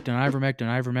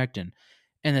ivermectin.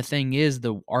 And the thing is,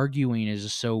 the arguing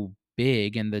is so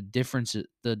big, and the difference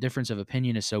of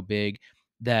opinion is so big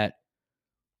that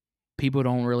people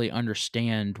don't really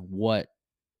understand what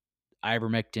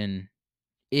ivermectin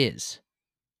is.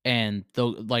 And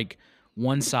like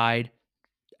one side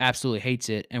absolutely hates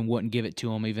it and wouldn't give it to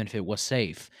them even if it was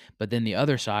safe. But then the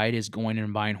other side is going in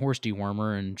and buying horse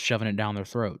dewormer and shoving it down their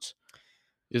throats.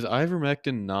 Is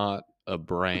ivermectin not a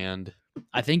brand?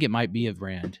 I think it might be a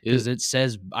brand, because it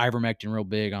says ivermectin real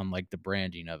big on like the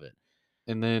branding of it.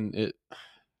 And then it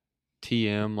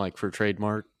TM, like for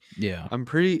trademark. Yeah.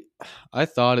 I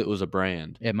thought it was a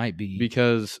brand. It might be.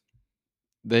 Because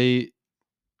I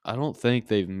don't think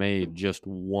they've made just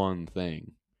one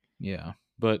thing. Yeah.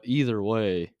 But either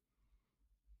way,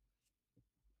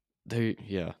 they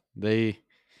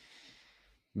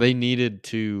needed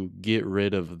to get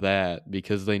rid of that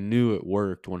because they knew it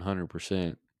worked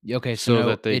 100%. Okay, so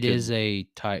that it is a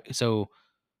type. So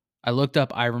I looked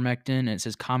up ivermectin, and it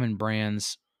says common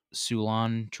brands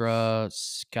Soolantra,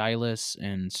 Skylus,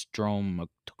 and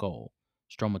Stromatol.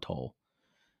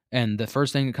 And the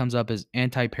first thing that comes up is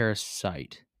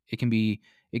anti-parasite. It can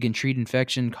treat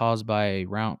infection caused by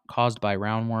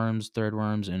roundworms,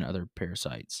 threadworms, and other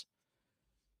parasites.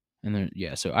 And then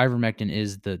so ivermectin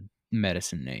is the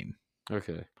medicine name.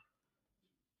 Okay.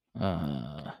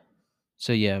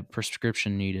 So yeah,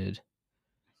 prescription needed.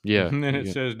 Yeah. And then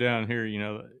it says down here,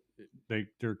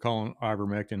 they're calling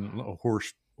ivermectin a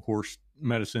horse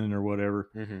medicine or whatever.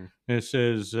 Mm-hmm. And it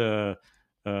says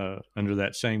under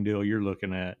that same deal you're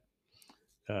looking at,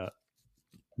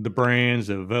 the brands,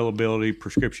 the availability,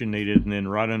 prescription needed, and then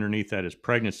right underneath that is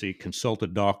pregnancy, consult a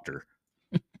doctor.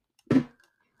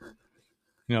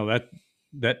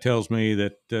 That tells me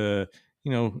that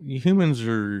humans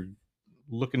are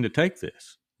looking to take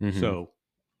this. Mm-hmm. So,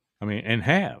 I mean, and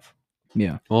have.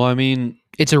 Yeah. Well, I mean,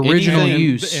 its original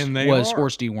use was are.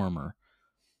 horse dewormer,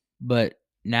 but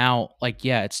now,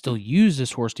 it's still used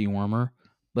as horse dewormer,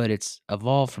 but it's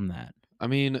evolved from that. I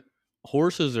mean,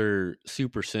 horses are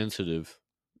super sensitive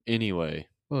anyway.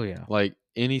 Oh yeah. Like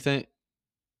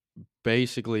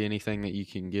basically anything that you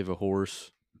can give a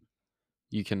horse,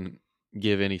 you can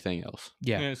give anything else.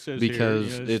 Yeah. And it says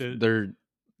because here,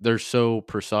 they're so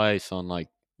precise on like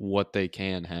what they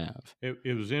can have.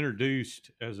 It was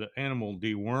introduced as an animal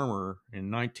dewormer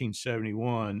in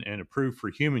 1971 and approved for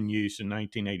human use in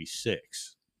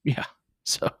 1986. Yeah.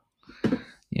 So,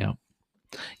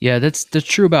 yeah, that's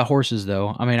true about horses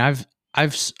though. I mean,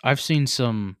 I've seen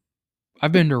some.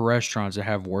 I've been to restaurants that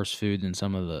have worse food than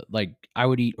some of the I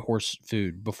would eat horse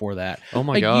food before that. Oh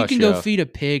my gosh! You can go feed a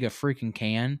pig a freaking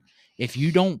can if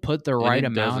you don't put the right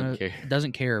amount.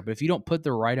 Doesn't care, but if you don't put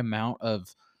the right amount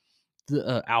of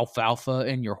the alfalfa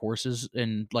in your horses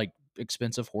and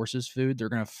expensive horses food, they're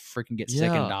gonna freaking get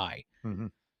sick and die. Mm-hmm.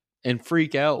 And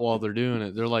freak out while they're doing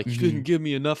it. They're like, you couldn't give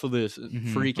me enough of this.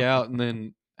 Freak out and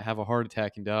then have a heart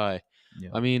attack and die. Yeah.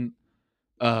 I mean,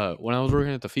 when I was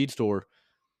working at the feed store,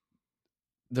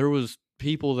 there was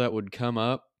people that would come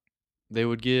up. They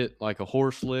would get like a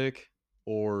horse lick,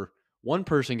 or one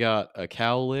person got a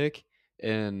cow lick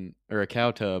or a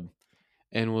cow tub,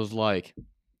 and was like,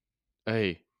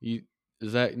 "Hey,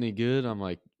 is that any good?" I'm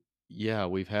like, "Yeah,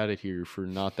 we've had it here for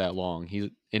not that long."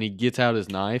 He gets out his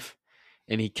knife,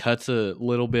 and he cuts a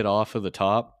little bit off of the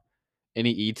top, and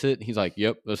he eats it. He's like,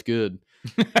 "Yep, that's good."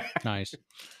 Nice.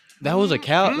 That was a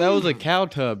cow. That was a cow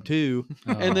tub too.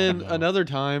 And then no. another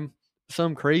time,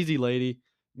 some crazy lady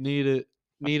needed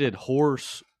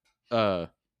horse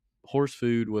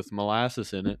food with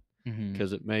molasses in it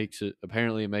because it makes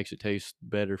it taste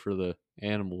better for the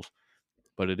animals,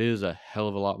 but it is a hell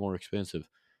of a lot more expensive.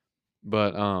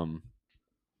 But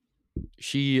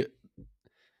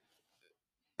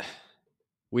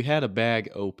we had a bag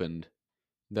opened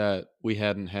that we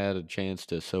hadn't had a chance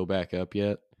to sew back up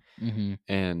yet.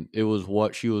 And it was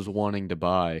what she was wanting to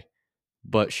buy,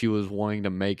 but she was wanting to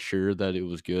make sure that it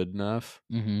was good enough.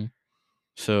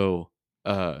 So,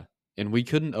 and we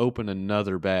couldn't open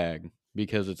another bag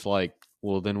because it's like,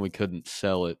 well, then we couldn't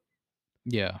sell it.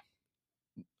 Yeah.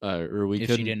 Or we if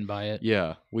couldn't. She didn't buy it.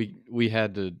 Yeah, we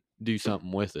had to do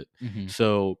something with it.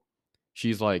 So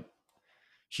she's like,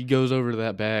 she goes over to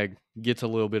that bag, gets a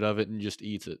little bit of it, and just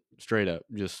eats it straight up.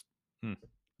 Just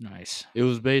nice. It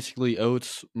was basically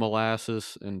oats,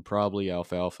 molasses, and probably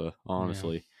alfalfa,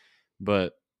 honestly. Yeah.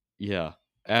 But yeah,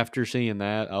 after seeing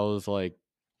that, I was like,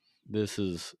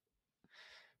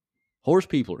 horse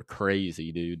people are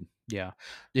crazy, dude. Yeah.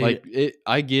 Like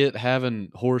I get having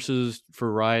horses for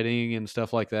riding and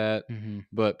stuff like that,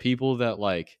 but people that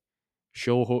like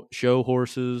show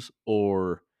horses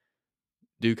or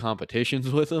do competitions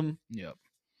with them,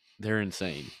 they're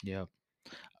insane. Yep.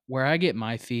 Where I get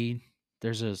my feed,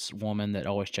 there's this woman that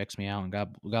always checks me out, and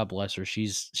God bless her.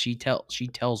 She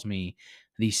tells me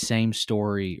the same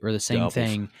story or the same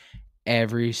thing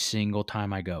every single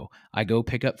time I go. I go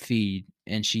pick up feed,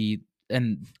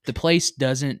 and the place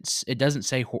doesn't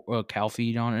say cow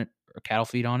feed on it or cattle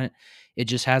feed on it. It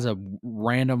just has a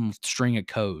random string of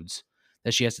codes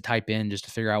that she has to type in just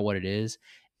to figure out what it is.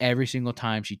 Every single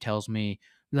time she tells me,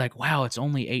 like, wow, it's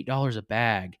only $8 a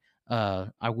bag.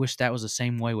 I wish that was the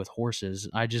same way with horses.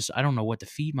 I don't know what to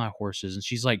feed my horses. And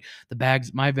she's like,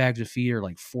 my bags of feed are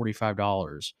like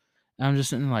 $45. And I'm just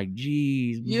sitting there like,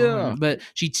 geez. Yeah. But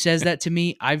she says that to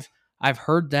me. I've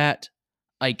heard that.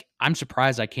 Like, I'm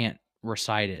surprised I can't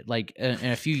recite it. Like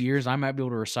in a few years, I might be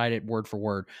able to recite it word for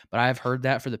word, but I've heard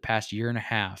that for the past year and a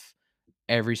half,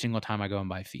 every single time I go and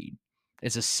buy feed.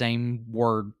 It's the same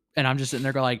word. And I'm just sitting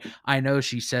there going like, I know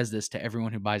she says this to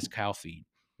everyone who buys cow feed.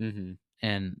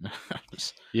 And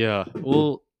yeah,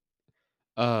 well,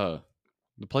 the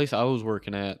place I was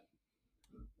working at,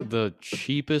 the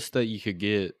cheapest that you could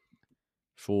get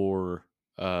for,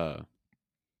 I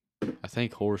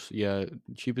think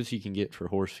cheapest you can get for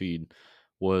horse feed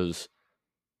was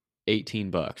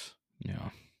 $18. Yeah,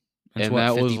 and what,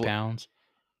 that 50 was pounds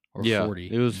or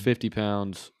 40. It was 50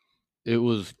 pounds. It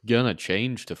was gonna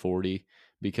change to 40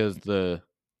 because the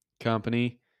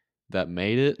company that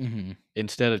made it,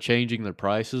 instead of changing their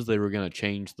prices, they were going to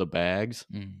change the bags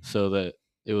so that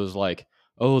it was like,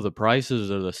 oh, the prices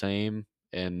are the same,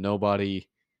 and nobody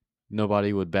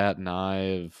would bat an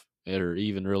eye of it or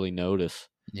even really notice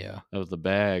of the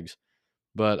bags.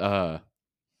 But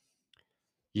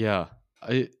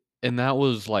and that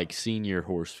was like senior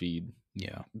horse feed.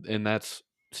 Yeah. And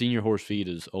senior horse feed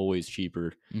is always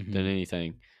cheaper than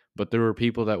anything. But there were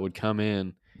people that would come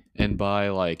in and buy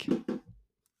like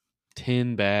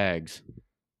 10 bags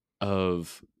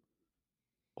of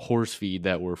horse feed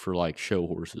that were for like show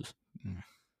horses.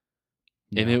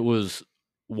 And it was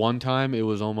one time it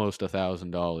was almost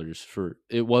 $1,000 for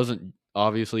it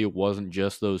wasn't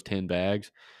just those 10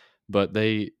 bags, but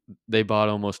they bought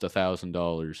almost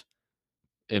 $1,000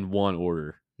 in one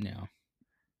order. Yeah.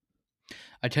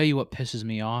 I tell you what pisses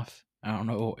me off. I don't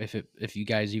know if you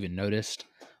guys even noticed,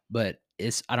 but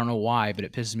I don't know why, but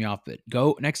it pisses me off. But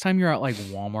go next time you're at like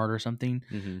Walmart or something,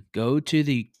 go to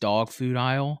the dog food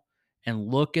aisle and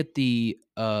look at the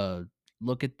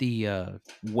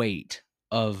weight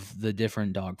of the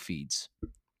different dog feeds.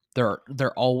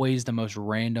 They're always the most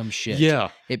random shit. Yeah.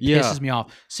 It pisses me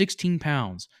off. 16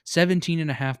 pounds,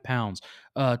 17.5 pounds,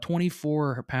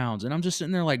 24 pounds. And I'm just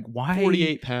sitting there like, why?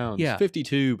 48 pounds,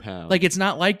 52 pounds. Like, it's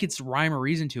not like it's rhyme or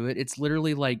reason to it. It's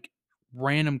literally like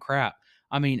random crap.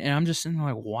 I mean, and I'm just sitting there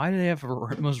like, why do they have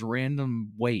the most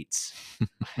random weights?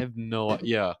 I have no.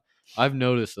 Yeah, I've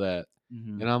noticed that,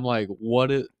 and I'm like,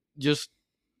 just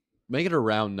make it a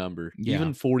round number. Yeah.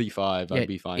 Even 45, I'd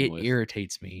be fine with. It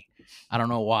irritates me. I don't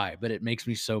know why, but it makes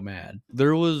me so mad.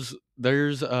 There's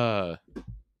a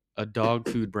dog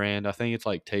food brand. I think it's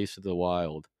like Taste of the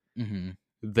Wild. Mm-hmm.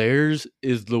 Theirs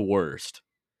is the worst.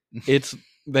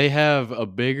 They have a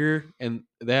bigger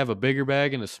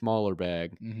bag and a smaller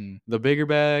bag. Mm-hmm. The bigger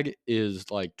bag is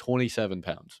like 27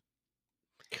 pounds.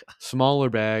 Smaller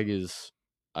bag is,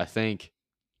 I think,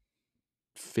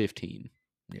 15.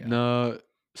 Yeah. No,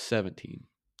 17.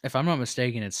 If I'm not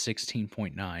mistaken, it's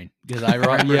 16.9 because I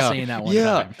remember seeing that one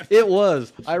time. It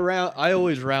was. I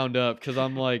always round up because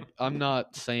I'm like, I'm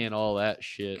not saying all that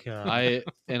shit. I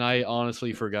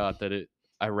honestly forgot that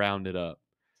I rounded up,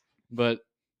 but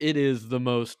it is the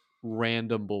most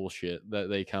random bullshit that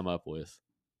they come up with.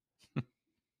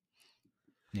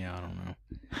 Yeah, I don't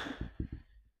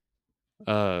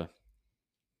know.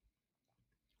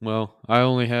 Well, I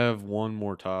only have one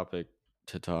more topic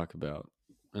to talk about,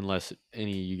 unless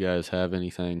any of you guys have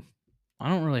anything. I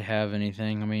don't really have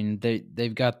anything. I mean,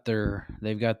 they've got their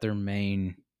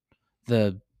main.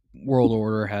 The world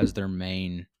order has their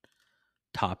main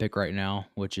topic right now,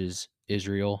 which is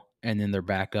Israel, and then their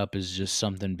backup is just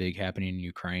something big happening in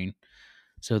Ukraine.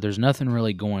 So there's nothing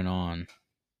really going on.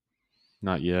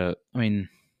 Not yet. I mean,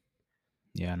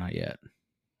 yeah, not yet.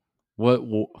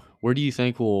 Where do you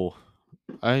think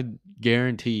I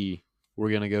guarantee we're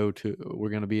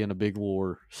gonna be in a big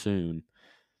war soon.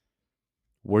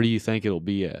 Where do you think it'll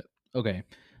be at? Okay,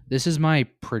 this is my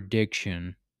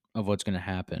prediction of what's going to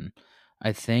happen.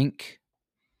 I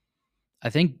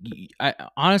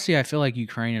honestly, I feel like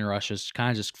Ukraine and Russia's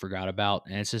kind of just forgot about,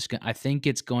 and it's just. I think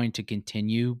it's going to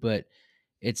continue, but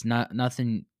it's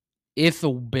nothing. If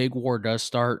a big war does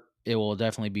start, it will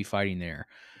definitely be fighting there.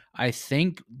 I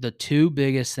think the two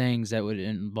biggest things that would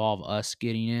involve us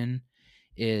getting in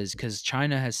is because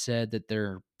China has said that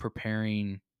they're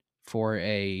preparing for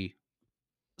a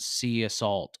sea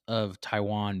assault of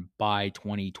Taiwan by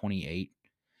 2028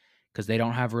 because they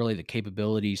don't have really the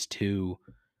capabilities to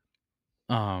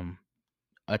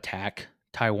attack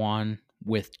Taiwan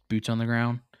with boots on the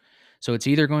ground. So it's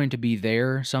either going to be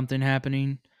there something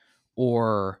happening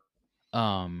or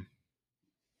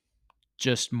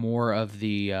just more of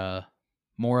the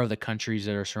countries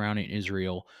that are surrounding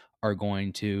Israel are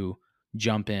going to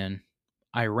jump in.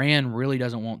 Iran really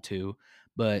doesn't want to,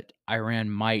 but Iran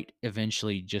might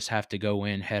eventually just have to go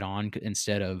in head on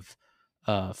instead of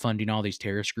funding all these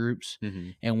terrorist groups.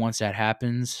 Mm-hmm. And once that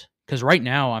happens, because right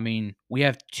now, I mean, we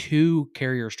have 2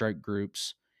 carrier strike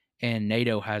groups, and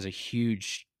NATO has a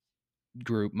huge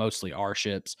group, mostly our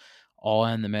ships, all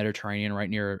in the Mediterranean right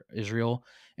near Israel.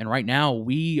 And right now,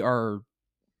 we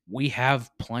have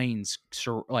planes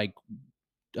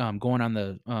going on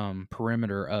the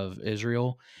perimeter of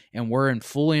Israel, and we're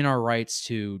fully in our rights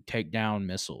to take down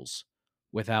missiles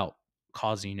without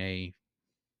causing a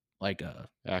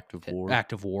active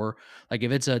war. Like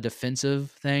if it's a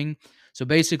defensive thing. So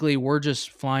basically, we're just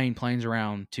flying planes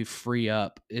around to free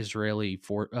up Israeli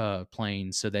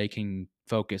planes so they can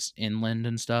focus inland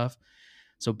and stuff.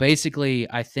 So basically,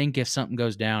 I think if something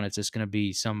goes down, it's just going to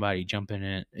be somebody jumping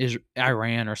in.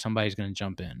 Iran or somebody's going to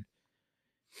jump in.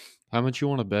 How much you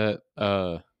want to bet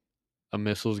a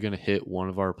missile is going to hit one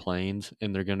of our planes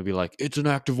and they're going to be like, it's an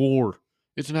active war.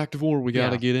 It's an active war. We got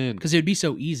to get in. Because it would be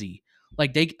so easy.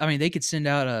 Like they could send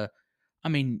out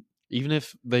even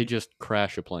if they just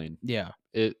crash a plane. Yeah.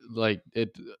 A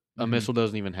missile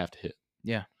doesn't even have to hit.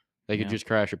 Yeah. They could just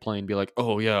crash a plane and be like,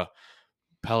 oh yeah,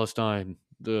 Palestine,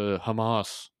 the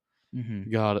Hamas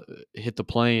got hit the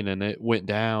plane and it went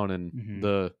down and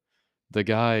the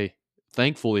guy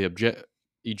thankfully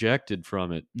ejected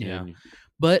from it. Yeah.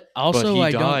 But also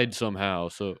he died somehow.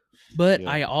 So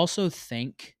I also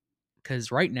think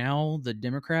because right now the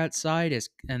Democrat side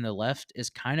and the left is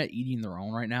kind of eating their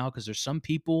own right now because there's some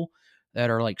people that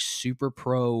are like super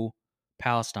pro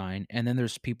Palestine and then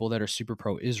there's people that are super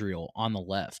pro Israel on the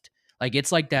left. Like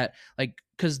it's like that, like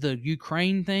because the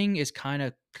Ukraine thing is kind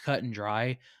of cut and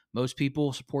dry. Most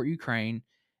people support Ukraine,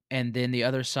 and then the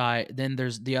other side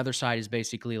is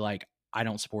basically like I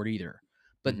don't support either.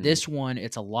 But this one,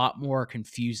 it's a lot more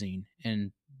confusing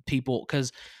and people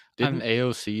because didn't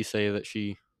AOC say that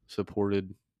she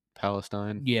supported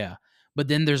Palestine? Yeah, but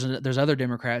then there's other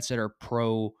Democrats that are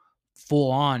pro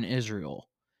full on Israel.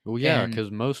 Well, yeah,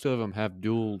 because most of them have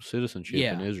dual citizenship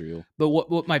in Israel. But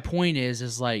what my point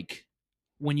is like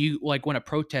when a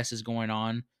protest is going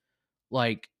on,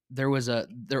 like it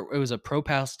was a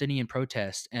pro-Palestinian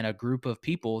protest, and a group of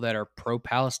people that are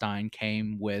pro-Palestine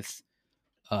came with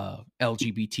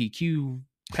LGBTQ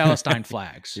Palestine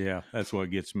flags. Yeah, that's what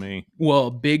gets me. Well,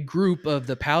 a big group of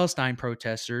the Palestine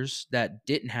protesters that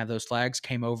didn't have those flags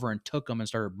came over and took them and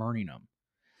started burning them.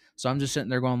 So I'm just sitting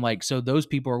there going like, so those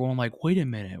people are going like, wait a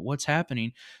minute, what's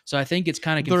happening? So I think it's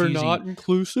kind of confusing. They're not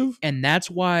inclusive, and that's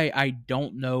why I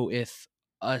don't know if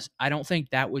us. I don't think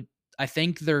that would. I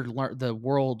think the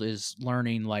world is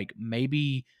learning like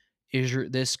maybe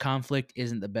this conflict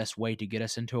isn't the best way to get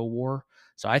us into a war.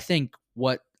 So I think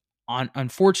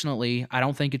unfortunately, I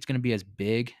don't think it's going to be as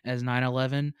big as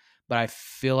 9/11, but I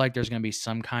feel like there's going to be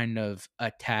some kind of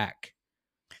attack.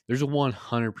 There's a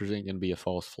 100% going to be a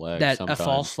false flag. A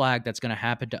false flag that's going to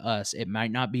happen to us. It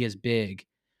might not be as big,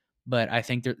 but I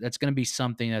think that's going to be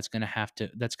something that's going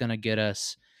to get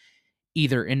us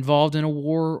either involved in a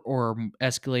war or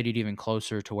escalated even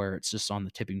closer to where it's just on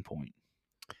the tipping point.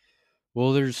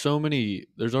 Well, there's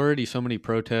already so many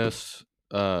protests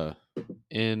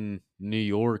in New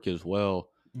York as well.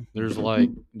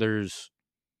 There's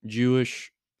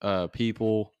Jewish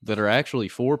people that are actually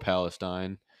for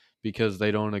Palestine because they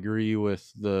don't agree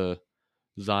with the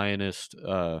Zionist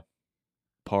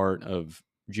part of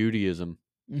Judaism,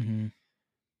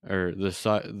 or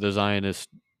the Zionist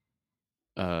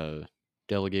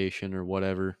delegation or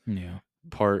whatever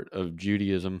part of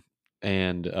Judaism,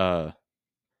 and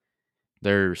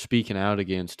they're speaking out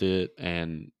against it.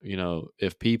 And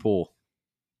if people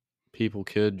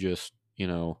could just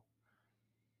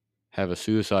have a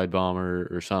suicide bomber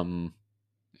or something,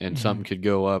 and something could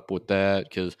go up with that,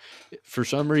 because for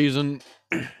some reason,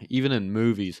 even in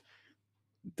movies,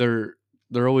 they're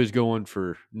always going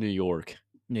for New York.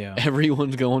 Yeah,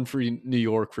 everyone's going for New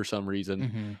York for some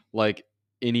reason. Like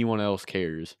anyone else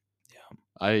cares. Yeah,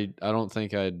 I don't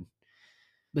think I'd.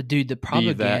 But dude, the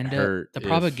propaganda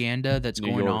that's New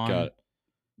going York on, got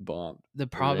bombed. The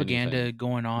propaganda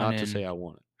going on. Not to say I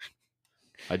want it.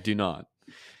 I do not.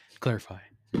 Clarify.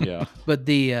 Yeah. But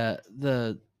the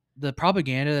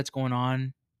propaganda that's going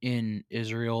on in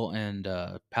Israel and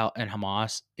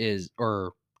Hamas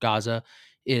or Gaza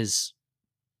is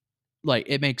like,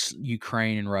 it makes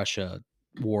Ukraine and Russia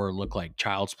war look like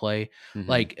child's play.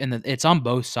 Like, and it's on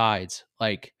both sides.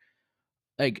 Like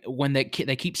when they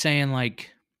keep saying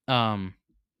like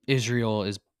Israel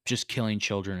is just killing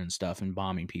children and stuff and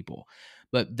bombing people,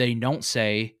 but they don't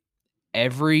say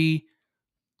every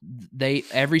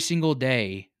single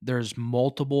day there's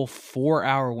multiple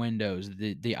 4-hour windows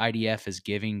the IDF is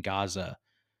giving Gaza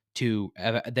to.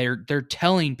 They're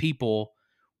telling people,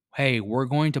 hey, we're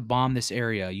going to bomb this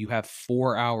area, you have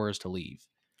 4 hours to leave.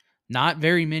 Not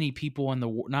very many people in the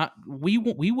war, we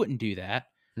wouldn't do that.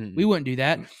 We wouldn't do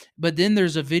that. But then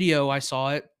there's a video, I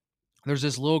saw it. There's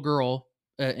this little girl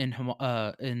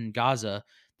in Gaza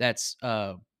that's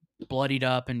bloodied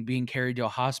up and being carried to a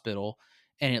hospital,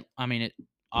 and it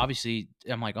obviously,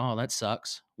 I'm like, oh, that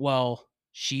sucks. Well,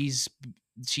 she's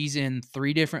in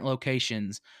 3 different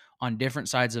locations on different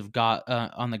sides of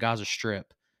on the Gaza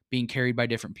Strip, being carried by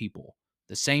different people.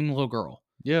 The same little girl.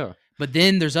 Yeah. But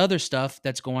then there's other stuff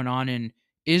that's going on in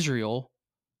Israel,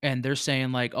 and they're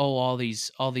saying like, oh, all these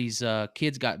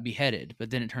kids got beheaded, but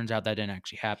then it turns out that didn't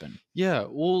actually happen. Yeah.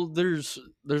 Well, there's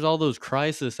all those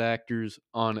crisis actors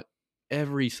on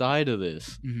every side of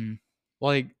this.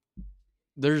 Like,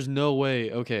 there's no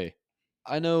way. Okay,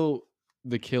 I know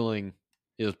the killing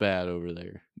is bad over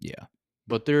there. Yeah.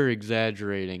 But they're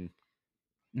exaggerating.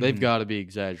 They've got to be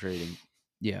exaggerating.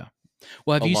 Yeah.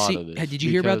 Well, did you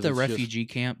hear about the refugee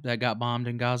camp that got bombed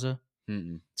in Gaza?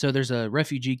 So there's a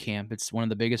refugee camp. It's one of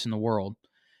the biggest in the world.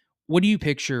 What do you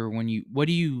picture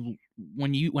when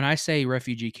I say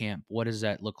refugee camp? What does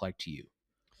that look like to you?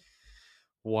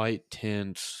 White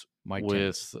tents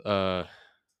with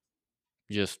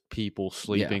just people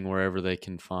sleeping wherever they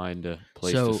can find a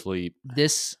place to sleep.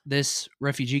 This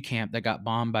refugee camp that got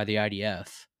bombed by the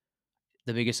IDF,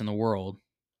 the biggest in the world,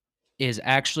 is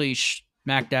actually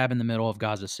smack dab in the middle of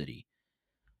Gaza City.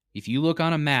 If you look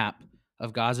on a map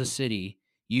of Gaza City,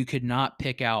 you could not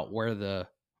pick out where the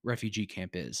refugee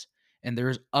camp is. And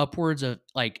there's upwards of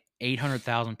like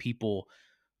 800,000 people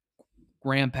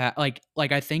rampant. Like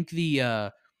I think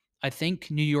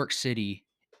New York City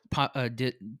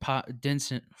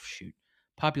population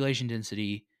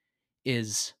density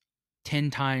is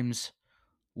 10 times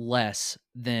less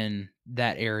than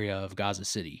that area of Gaza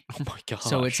City. Oh my god!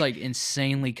 So it's like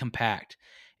insanely compact.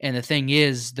 And the thing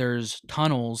is, there's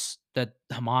tunnels that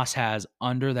Hamas has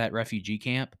under that refugee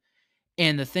camp.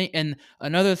 And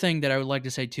another thing that I would like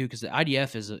to say too, because the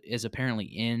IDF is apparently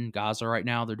in Gaza right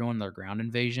now. They're doing their ground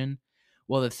invasion.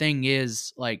 Well, the thing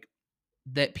is, like,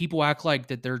 that people act like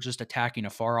that they're just attacking a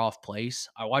far off place.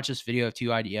 I watched this video of 2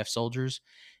 IDF soldiers,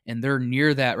 and they're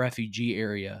near that refugee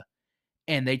area,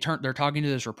 and they're talking to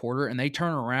this reporter, and they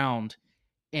turn around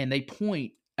and they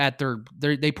point at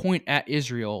they point at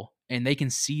Israel, and they can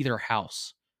see their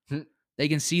house. They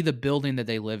can see the building that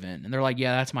they live in, and they're like,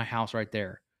 "Yeah, that's my house right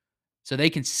there." So they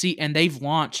can see, and they've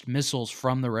launched missiles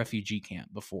from the refugee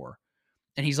camp before.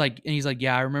 And he's like,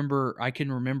 "Yeah, I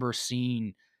can remember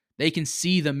seeing, they can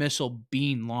see the missile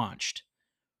being launched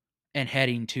and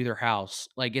heading to their house.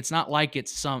 Like, it's not like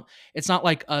it's not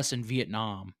like us in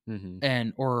Vietnam,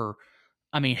 or,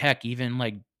 I mean, heck, even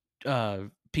like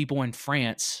people in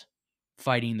France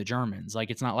fighting the Germans.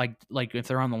 Like, it's not like if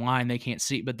they're on the line, they can't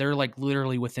see, but they're like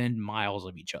literally within miles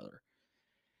of each other.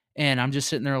 And I'm just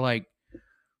sitting there like,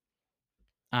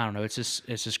 I don't know. It's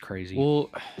just crazy. Well,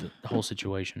 the whole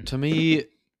situation. To me,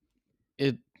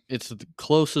 it's the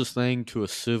closest thing to a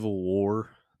civil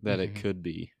war that it could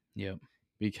be. Yep.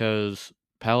 Because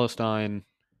Palestine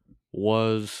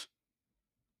was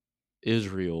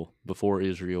Israel before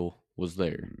Israel was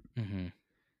there.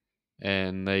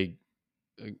 And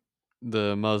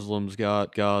the Muslims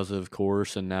got Gaza, of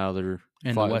course, and now they're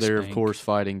of course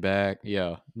fighting back.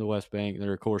 Yeah, the West Bank,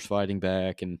 they're of course fighting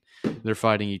back, and they're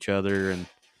fighting each other and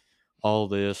all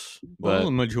this. Well,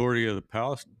 the majority of the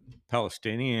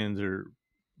Palestinians are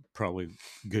probably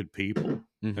good people,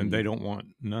 and they don't want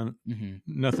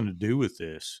nothing to do with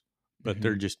this, but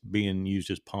they're just being used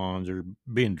as pawns or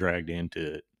being dragged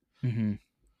into it.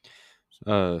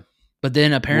 But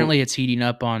then apparently it's heating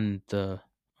up on the...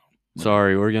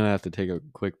 Sorry, we're going to have to take a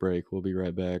quick break. We'll be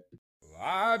right back.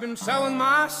 I've been selling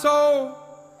my soul,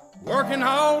 working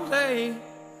all day,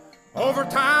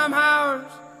 overtime hours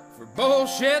for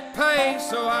bullshit pay,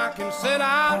 so I can sit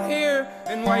out here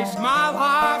and waste my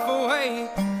life away,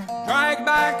 drag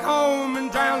back home and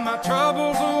drown my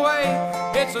troubles away.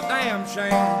 It's a damn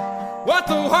shame what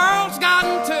the world's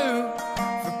gotten to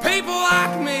for people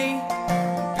like me,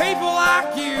 people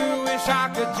like you. Wish I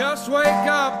could just wake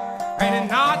up and it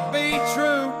not be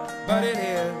true, but it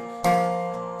is.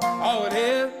 Oh, it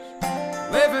is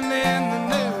living in the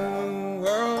new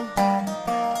world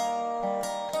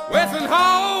with an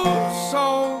whole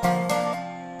soul.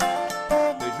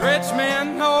 These rich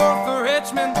men north of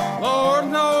Richmond, Lord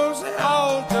knows they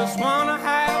all just wanna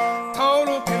have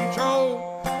total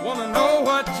control. Wanna know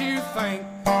what you think,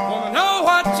 wanna know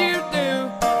what you do,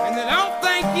 and they don't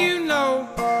think you know,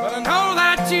 but I know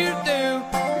that you do,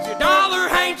 'cause your dollar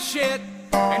ain't shit,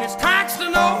 and it's taxed to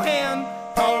no end,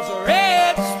 'cause the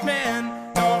rich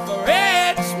men, know the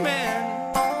rich men.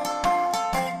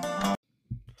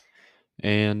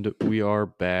 And we are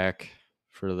back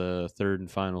for the third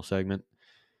and final segment.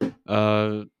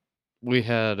 We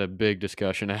had a big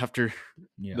discussion after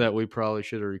that we probably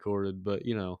should have recorded, but,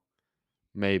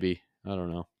 maybe. I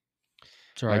don't know.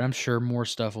 It's all right. I'm sure more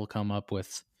stuff will come up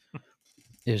with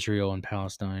Israel and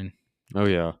Palestine. Oh,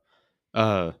 yeah.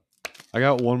 I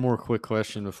got one more quick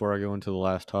question before I go into the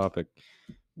last topic.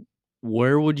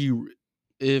 Where would you,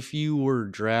 if you were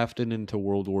drafted into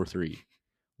World War III,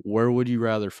 where would you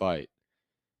rather fight?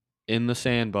 In the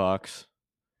sandbox,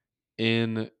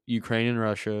 in Ukraine and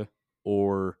Russia,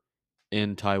 or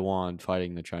in Taiwan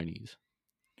fighting the Chinese?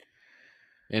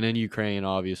 And in Ukraine,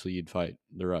 obviously, you'd fight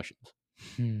the Russians.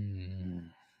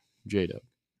 J-Dub.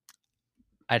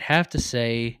 I'd have to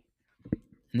say,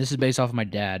 and this is based off of my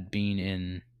dad being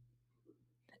in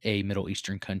a Middle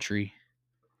Eastern country,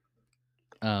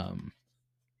 and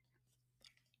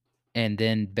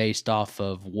then based off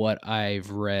of what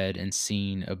I've read and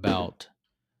seen about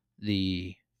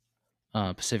the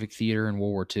Pacific Theater in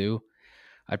World War II,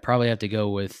 I'd probably have to go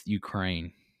with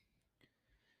Ukraine.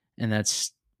 And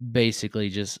that's basically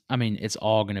just, I mean, it's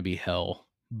all going to be hell,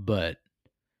 but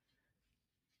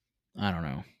I don't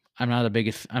know. I'm not a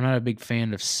big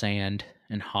fan of sand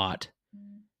and hot.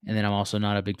 And then I'm also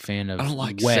not a big fan of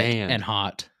wet sand. and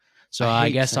hot. So I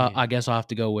guess I'll have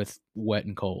to go with wet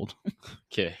and cold.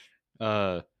 Okay.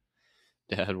 Dad,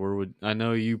 I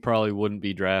know you probably wouldn't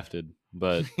be drafted,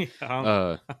 but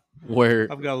where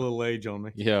I've got a little age on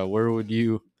me. Yeah, where would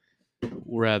you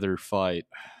rather fight?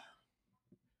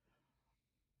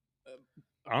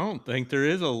 I don't think there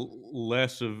is a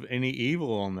less of any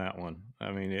evil on that one.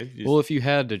 I mean, it just... Well, if you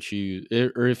had to choose,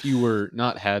 or if you were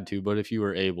not had to, but if you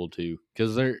were able to,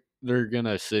 because they're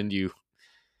gonna send you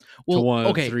to one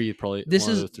of the three, probably.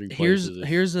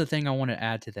 Here's the thing I want to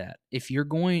add to that. If you're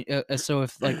going, so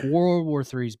if like World War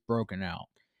III is broken out,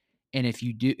 and if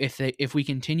we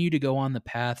continue to go on the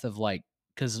path of like,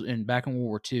 because back in World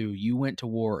War II, you went to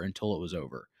war until it was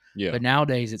over. Yeah. But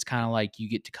nowadays, it's kind of like you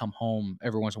get to come home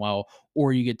every once in a while,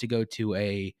 or you get to go to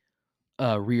a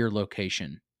rear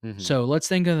location. So let's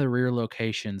think of the rear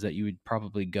locations that you would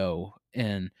probably go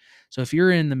in. So if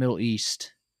you're in the Middle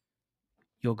East,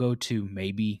 you'll go to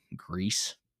maybe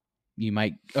Greece. You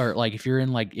might, or like if you're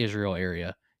in like Israel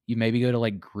area, you maybe go to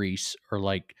like Greece or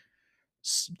like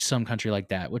some country like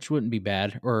that, which wouldn't be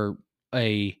bad, or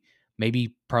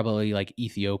maybe probably like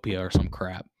Ethiopia or some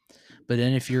crap. But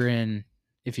then if you're in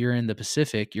the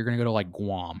Pacific, you're gonna go to like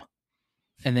Guam,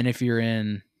 and then if you're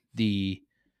in the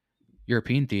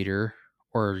European theater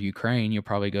or Ukraine, you'll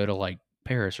probably go to like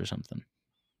Paris or something.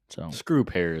 So Screw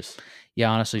Paris. Yeah,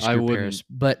 honestly, screw Paris.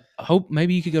 But hope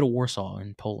maybe you could go to Warsaw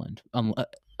in Poland,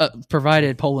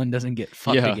 provided Poland doesn't get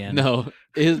fucked again. No,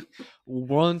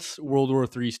 once World War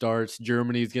III starts,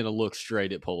 Germany's gonna look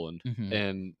straight at Poland,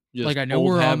 and just like I know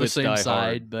we're on the same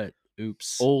side, but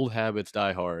oops, old habits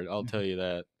die hard. I'll tell you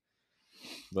that.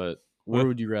 But where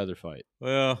would you rather fight?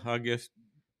 Well, I guess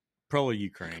probably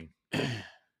Ukraine.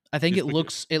 I think it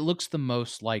looks the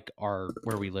most like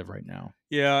where we live right now.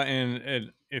 Yeah,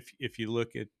 and if you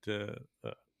look at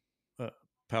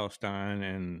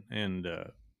Palestine and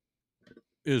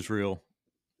Israel,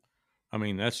 I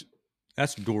mean that's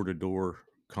door to door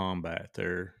combat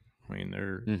there. I mean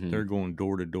they're going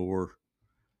door to door.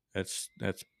 That's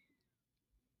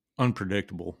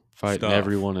unpredictable. Fighting stuff.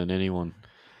 Everyone and anyone.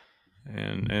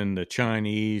 And the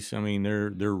Chinese, I mean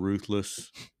they're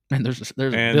ruthless. And there's a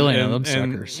billion of them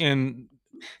suckers. And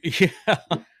yeah,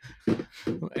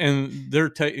 and they're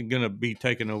going to be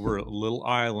taking over a little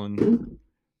island,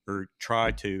 or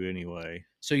try to anyway.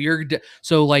 So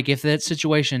like if that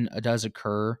situation does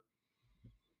occur,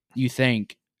 you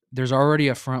think there's already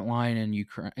a front line in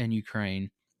Ukraine.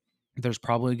 There's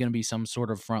probably going to be some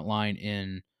sort of front line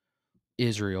in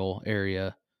Israel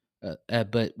area.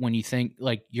 But when you think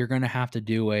like you're going to have to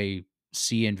do a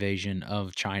sea invasion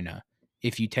of China,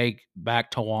 if you take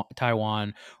back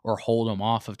Taiwan or hold them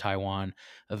off of Taiwan,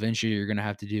 eventually you're going to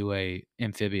have to do a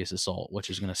amphibious assault,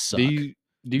 which is going to suck. Do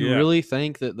you really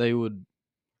think that they would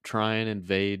try and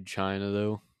invade China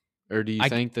though? Or do you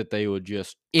think that they would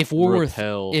just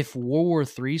repel? If World War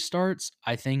III starts,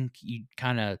 I think you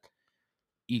kind of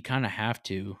have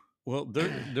to. Well,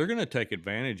 they're going to take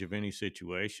advantage of any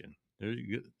situation.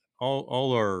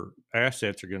 All our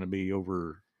assets are going to be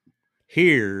over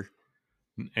here,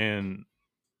 and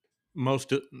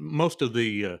most of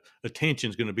the attention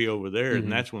is going to be over there, and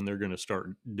that's when they're going to start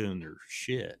doing their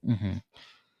shit,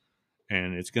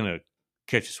 and it's going to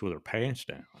catch us with our pants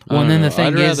down. Well, and then the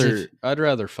thing I'd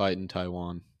rather fight in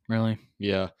Taiwan. Really?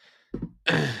 Yeah,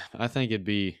 I think it'd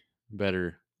be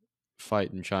better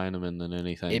fighting Chinamen than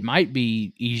anything. It might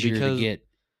be easier to get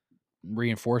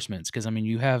reinforcements because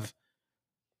the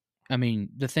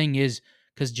thing is,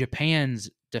 because Japan's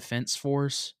defense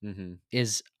force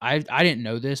is I didn't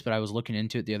know this, but I was looking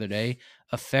into it the other day.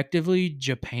 Effectively,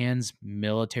 Japan's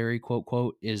military, quote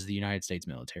quote, is the United States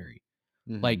military.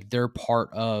 Like they're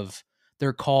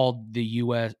called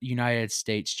the United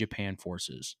States Japan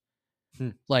Forces.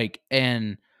 Like,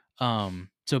 and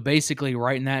so basically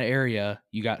right in that area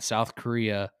you got South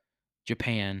Korea,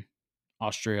 Japan,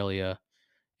 Australia,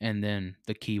 and then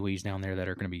the Kiwis down there that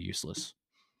are going to be useless.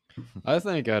 I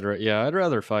think I'd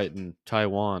rather fight in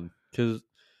Taiwan, because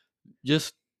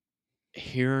just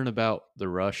hearing about the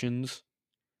Russians,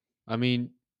 I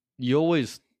mean, you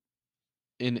always,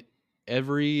 in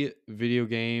every video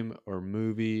game or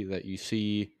movie that you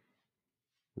see,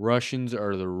 Russians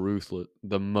are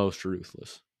the most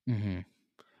ruthless.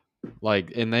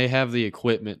 Like, and they have the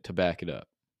equipment to back it up.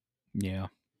 Yeah.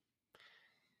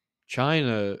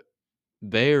 China,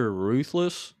 they're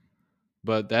ruthless,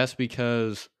 but that's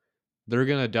because they're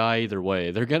going to die either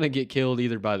way. They're going to get killed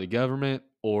either by the government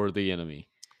or the enemy.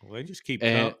 Well, they just keep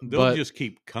they'll just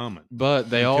keep coming. But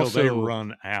they until also they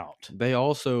run out. They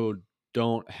also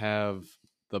don't have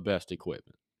the best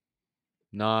equipment.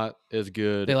 Not as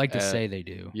good. They like to say they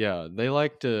do. Yeah, they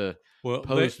like to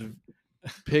post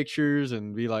pictures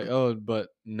and be like, "Oh, but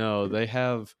no, they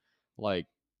have like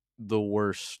the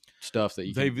worst stuff that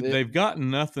you they've got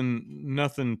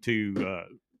nothing to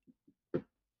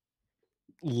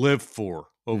live for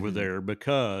over there,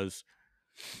 because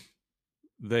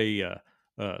they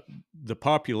the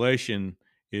population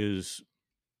is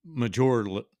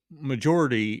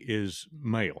majority is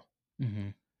male,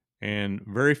 and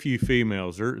very few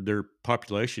females. Their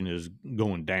population is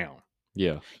going down.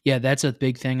 Yeah, that's a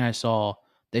big thing I saw.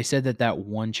 They said that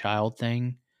one child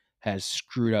thing has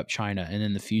screwed up China, and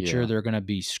in the future they're going to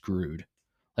be screwed.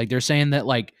 Like they're saying that,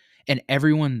 like, and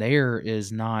everyone there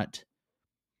is not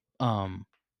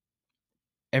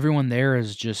everyone there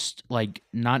is just like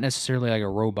not necessarily like a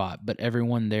robot, but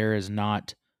everyone there is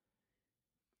not.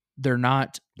 They're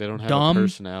not. They don't have dumb. a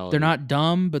personality. They're not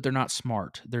dumb, but they're not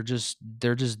smart. They're just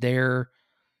there,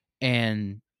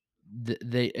 and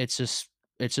it's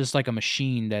just like a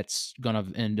machine that's gonna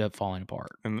end up falling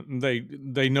apart. And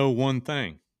they know one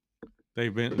thing.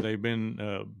 They've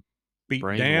been beat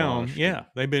down. Yeah,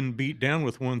 they've been beat down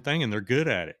with one thing, and they're good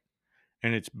at it.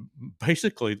 And it's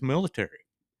basically the military.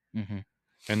 Mm-hmm.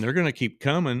 And they're going to keep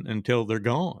coming until they're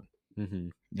gone. Mm-hmm.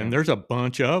 Yeah. And there's a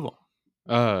bunch of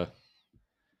them.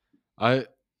 I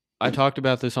talked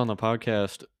about this on the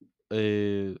podcast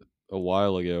a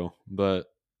while ago, but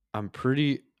I'm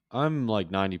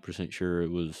like 90% sure it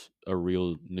was a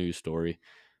real news story.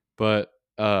 But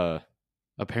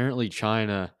apparently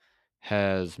China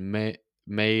has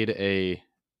made a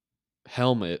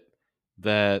helmet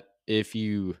that if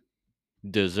you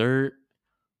desert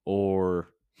or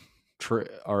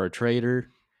are a traitor,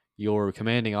 your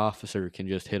commanding officer can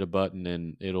just hit a button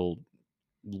and it'll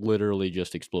literally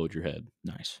just explode your head.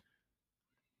 Nice.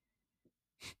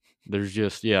 There's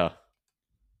just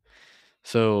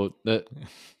so that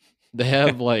they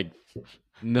have like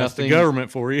nothing. That's the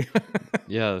government for you.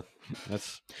 Yeah,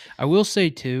 that's. I will say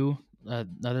too,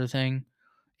 another thing.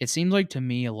 It seems like to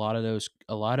me a lot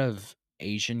of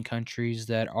Asian countries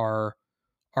that are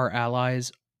our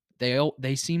allies,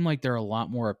 they seem like they're a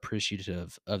lot more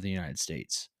appreciative of the United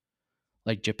States.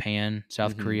 Like Japan,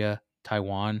 South Korea,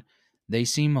 Taiwan, they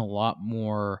seem a lot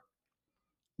more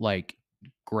like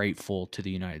grateful to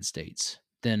the United States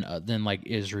than like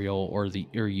Israel or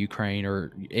Ukraine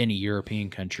or any European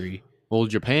country. Well,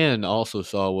 Japan also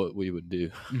saw what we would do.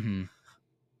 Mm-hmm.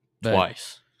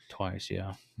 Twice,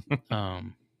 yeah.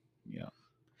 Yeah.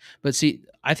 But see,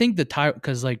 I think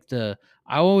because like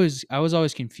I was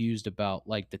always confused about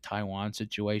like the Taiwan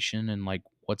situation and like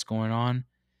what's going on,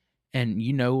 and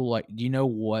like do you know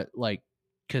what like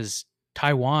because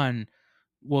Taiwan,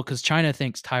 well, because China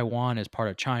thinks Taiwan is part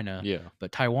of China, yeah,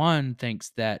 but Taiwan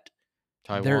thinks that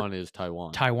Taiwan is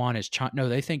Taiwan. Taiwan is China. No,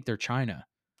 they think they're China.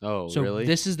 Oh, so really?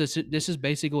 This is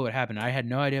basically what happened. I had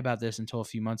no idea about this until a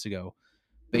few months ago.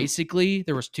 Basically,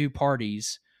 there was two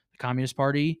parties: the Communist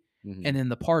Party, and then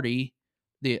the party,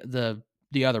 the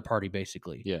other party,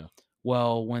 basically. Yeah.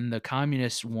 Well, when the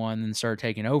communists won and started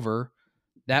taking over,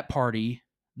 that party,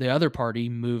 the other party,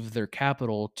 moved their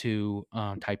capital to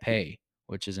Taipei,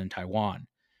 which is in Taiwan.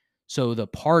 So the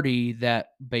party that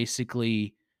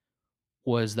basically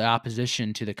was the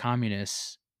opposition to the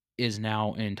communists is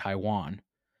now in Taiwan.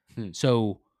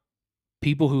 So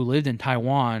people who lived in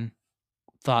Taiwan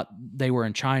thought they were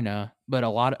in China,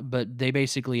 but they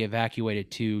basically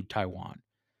evacuated to Taiwan.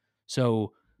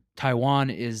 So Taiwan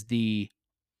is the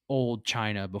old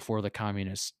China before the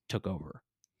communists took over,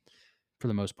 for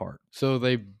the most part. So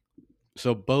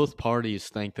both parties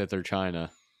think that they're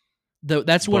China.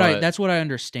 That's what I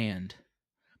understand.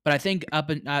 But I think up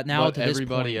and now to this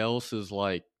everybody point, else is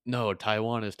like, no,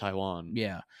 Taiwan is Taiwan.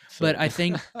 Yeah, so. But I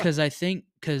think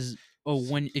because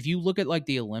if you look at like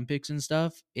the Olympics and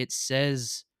stuff, it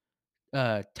says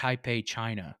Taipei,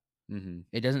 China. Mm-hmm.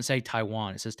 It doesn't say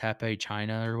Taiwan. It says Taipei,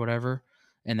 China, or whatever.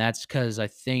 And that's because I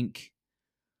think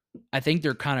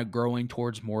they're kind of growing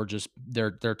towards more just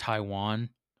they're Taiwan,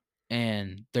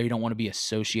 and they don't want to be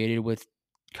associated with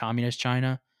communist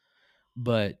China.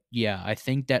 But yeah, I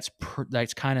think that's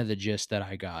kind of the gist that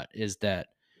I got, is that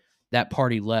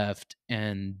party left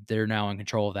and they're now in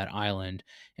control of that island,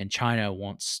 and China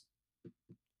wants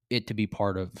it to be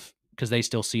part of, because they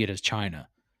still see it as China.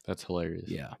 That's hilarious.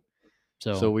 Yeah.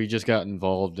 So we just got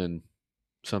involved in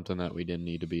something that we didn't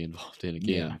need to be involved in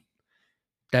again. Yeah.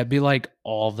 That'd be like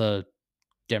all the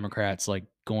Democrats like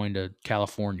going to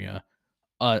California,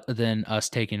 then us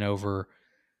taking over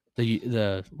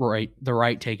the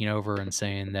right taking over and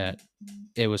saying that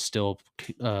it was still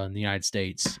the United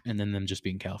States, and then them just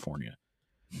being California,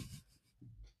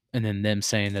 and then them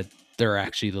saying that they're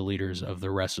actually the leaders of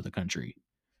the rest of the country,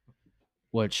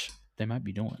 which they might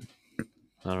be doing.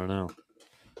 I don't know.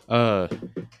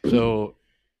 So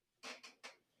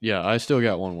yeah, I still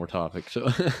got one more topic. So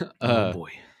oh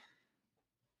boy.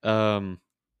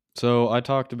 So I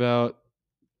talked about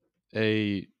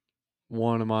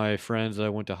one of my friends that I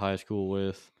went to high school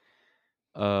with.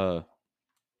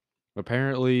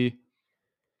 Apparently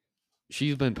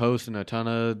she's been posting a ton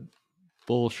of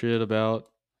bullshit about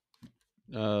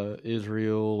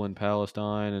Israel and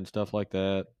Palestine and stuff like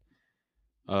that.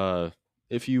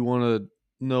 If you want to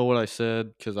know what I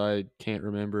said, because I can't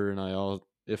remember, and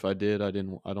if I did, I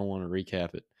don't want to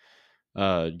recap it.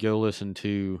 Go listen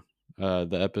to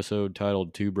the episode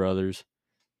titled "Two Brothers."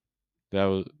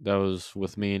 That was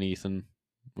with me and Ethan.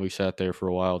 we sat there for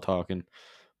a while talking.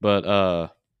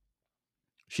 But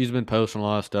she's been posting a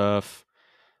lot of stuff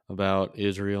about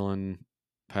Israel and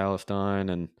Palestine,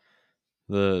 and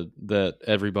that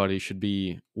everybody should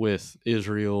be with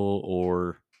Israel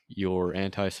or you're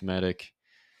anti-Semitic.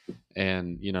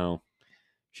 And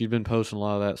she'd been posting a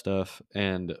lot of that stuff,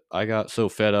 and I got so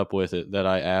fed up with it that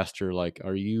I asked her, like,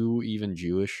 are you even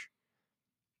Jewish?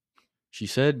 She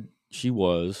said she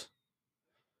was,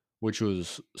 which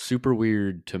was super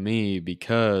weird to me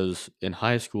because in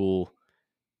high school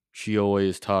she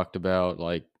always talked about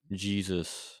like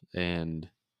Jesus and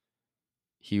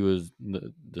he was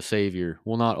the savior.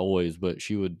 Well, not always, but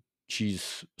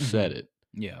she's said it.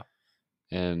 Yeah.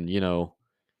 And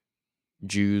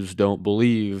Jews don't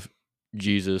believe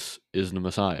Jesus is the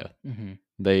Messiah. Mm-hmm.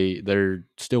 They're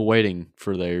still waiting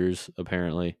for theirs,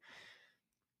 apparently.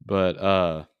 But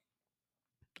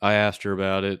I asked her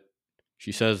about it.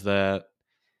 She says that,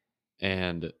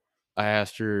 and I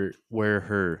asked her where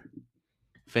her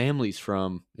family's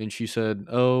from, and she said,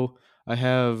 "Oh, I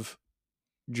have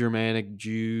Germanic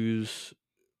Jews,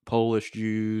 Polish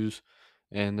Jews,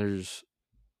 and there's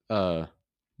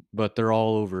but they're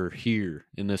all over here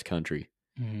in this country."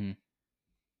 Mm-hmm.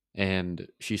 And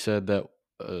she said that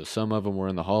some of them were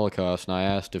in the Holocaust, and I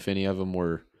asked if any of them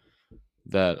were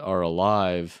that are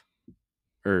alive,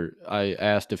 or I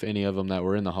asked if any of them that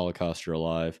were in the Holocaust are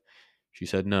alive. She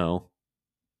said no.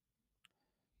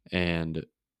 And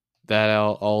that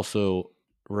also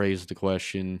raised the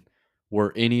question,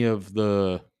 were any of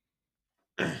the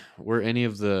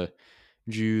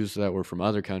Jews that were from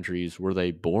other countries, were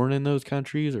they born in those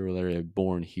countries or were they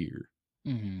born here?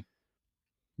 Mm-hmm.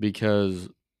 Because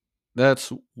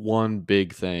that's one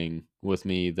big thing with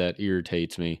me that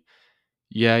irritates me.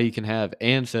 Yeah, you can have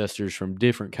ancestors from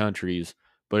different countries,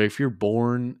 but if you're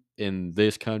born in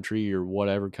this country or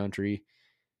whatever country,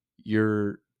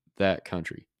 you're that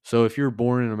country. So if you're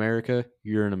born in America,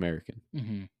 you're an American.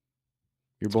 Mm-hmm.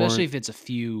 You're especially born, if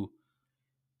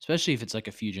it's like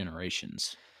a few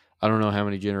generations. I don't know how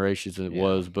many generations it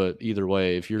was, but either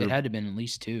way, if you're, it had to have been at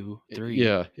least 2, 3.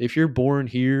 Yeah, if you're born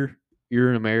here, you're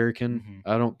an American. Mm-hmm.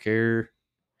 I don't care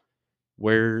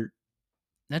where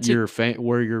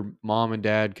where your mom and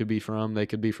dad could be from. They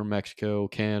could be from Mexico,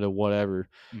 Canada, whatever.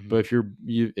 Mm-hmm. But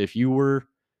if you were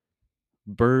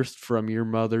birthed from your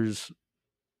mother's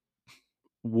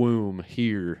womb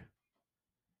here,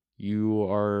 you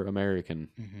are American.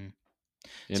 Mm-hmm.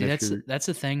 And see, that's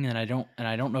the thing that I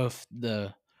don't know if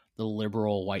the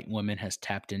liberal white woman has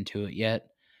tapped into it yet.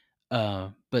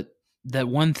 But that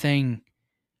one thing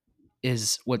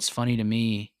is what's funny to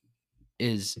me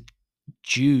is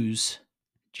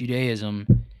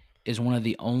Judaism is one of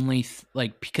the only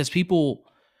because people,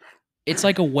 it's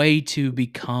like a way to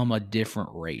become a different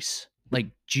race. Like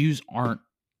Jews aren't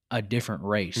a different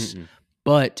race,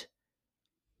 but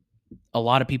a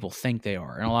lot of people think they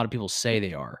are, and a lot of people say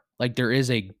they are. Like there is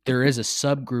a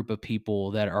subgroup of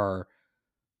people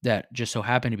that just so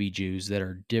happen to be Jews that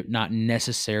are not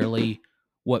necessarily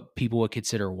what people would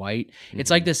consider white. Mm-hmm.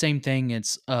 It's like the same thing.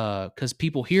 It's because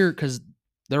people here, because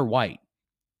they're white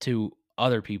to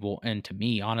other people and to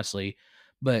me, honestly,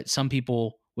 but some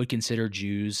people would consider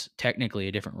Jews technically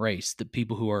a different race, the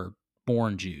people who are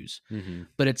born Jews. Mm-hmm.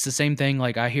 But it's the same thing.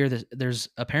 Like I hear this, there's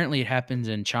apparently it happens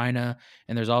in China,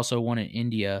 and there's also one in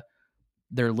India.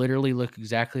 They're literally look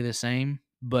exactly the same,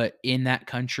 but in that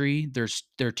country,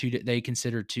 they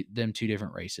consider them two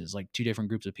different races, like two different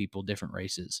groups of people, different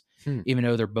races, even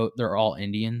though they're all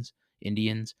Indians.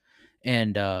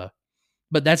 And,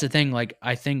 but that's the thing. Like,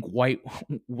 I think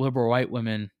liberal white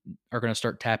women are going to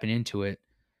start tapping into it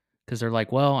because they're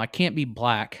like, well, I can't be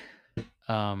black.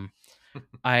 I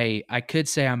could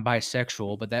say I'm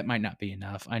bisexual, but that might not be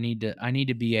enough. I need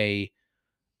to be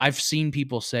I've seen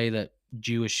people say that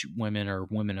Jewish women are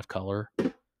women of color.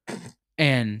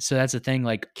 And so that's the thing.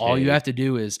 Like all you have to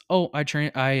do is, not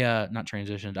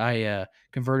transitioned. I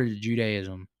converted to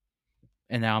Judaism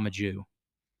and now I'm a Jew.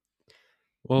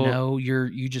 Well, no,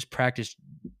 you just practice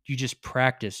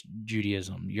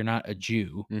Judaism. You're not a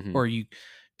Jew, or you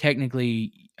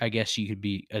technically, I guess you could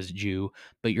be as a Jew,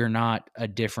 but you're not a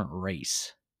different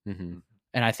race. Mm-hmm.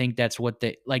 And I think that's what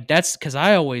that's because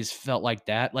I always felt like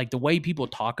that. Like the way people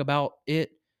talk about it's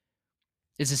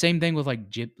the same thing with I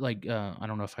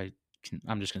don't know if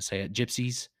I'm just gonna say it,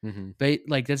 gypsies. Mm-hmm. But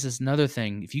like this is another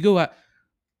thing. If you go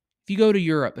to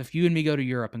Europe, if you and me go to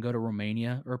Europe and go to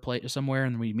Romania or play somewhere,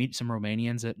 and we meet some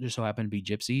Romanians that just so happen to be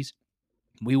gypsies,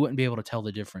 we wouldn't be able to tell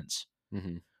the difference.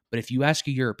 Mm-hmm. But if you ask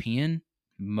a European,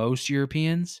 most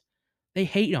Europeans, they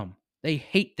hate them. They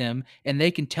hate them, and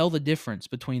they can tell the difference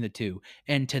between the two.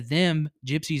 And to them,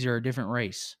 gypsies are a different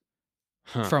race.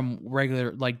 from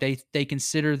regular, like they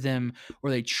consider them or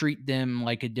they treat them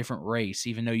like a different race,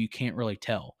 even though you can't really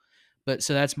tell. But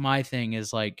so that's my thing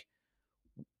is like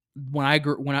when I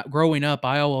growing up,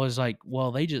 I always like,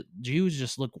 well, Jews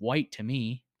just look white to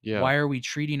me. Yeah. Why are we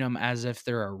treating them as if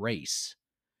they're a race?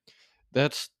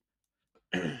 That's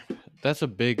a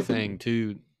big thing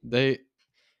too.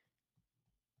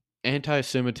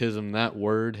 Anti-Semitism, that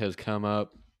word has come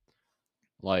up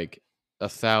like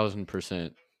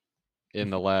 1,000% in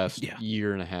the last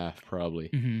year and a half, probably.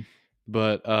 Mm-hmm.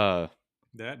 But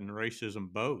that and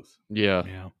racism both.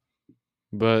 Yeah.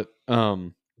 But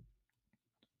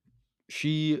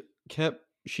she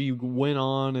went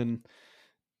on, and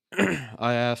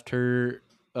I asked her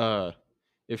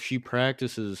if she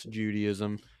practices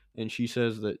Judaism, and she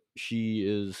says that she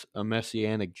is a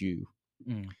Messianic Jew.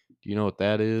 Do you know what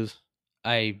that is?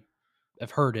 I've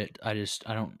heard it. I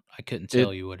couldn't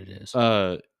tell you what it is.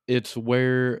 It's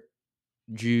where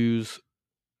Jews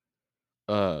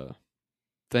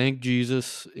think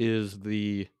Jesus is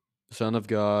the Son of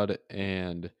God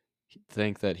and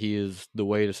think that he is the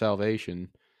way to salvation,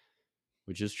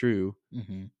 which is true,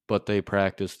 but they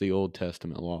practice the Old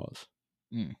Testament laws.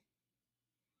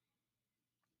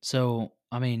 So,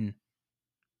 I mean,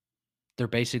 they're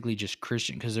basically just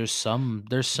Christian because there's some.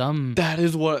 That's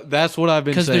what I've been saying.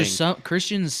 Because there's some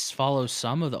Christians follow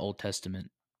some of the Old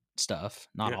Testament stuff,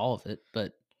 not all of it,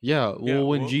 but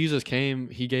when Jesus came,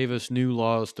 he gave us new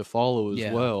laws to follow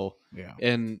as well. Yeah,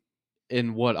 and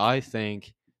in what I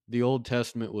think, the Old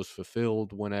Testament was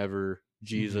fulfilled whenever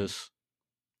Jesus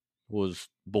was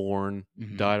born,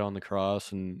 died on the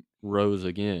cross, and rose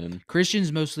again.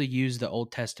 Christians mostly use the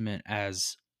Old Testament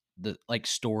as the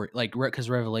story, because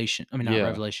Revelation. I mean, not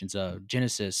Revelation's.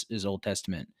 Genesis is Old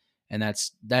Testament, and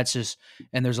that's just.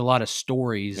 And there's a lot of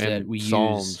stories that we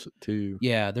Psalms use too.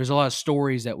 Yeah, there's a lot of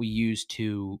stories that we use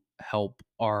to help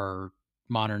our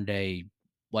modern day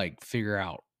figure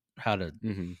out how to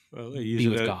be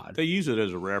with God. They use it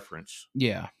as a reference.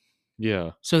 Yeah.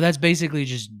 Yeah. So that's basically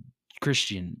just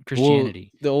Christianity. Well,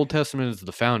 the Old Testament is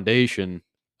the foundation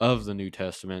of the New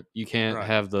Testament. You can't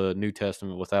have the New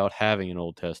Testament without having an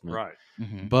Old Testament.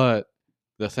 Right. But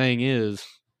the thing is,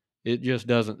 it just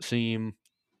doesn't seem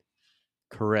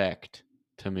correct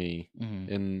to me.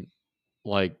 In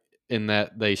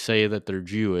that they say that they're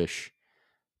Jewish,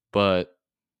 but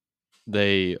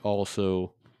they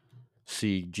also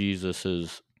see Jesus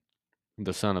as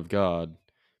the Son of God,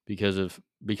 because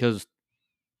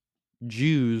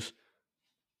Jews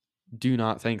do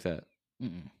not think that.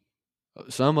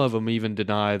 Some of them even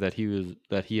deny that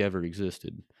he ever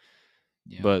existed.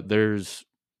 Yeah. But there's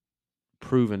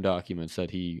proven documents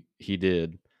that he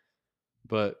did.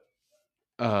 But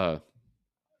the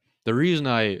reason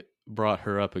I brought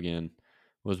her up again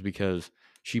was because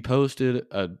she posted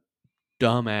a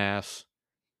dumbass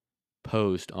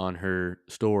post on her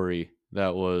story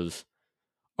that was,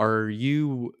 "Are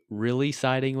you really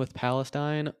siding with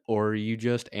Palestine, or are you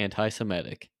just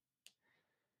anti-Semitic?"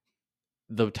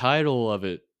 The title of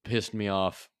it pissed me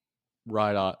off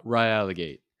right out of the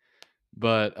gate.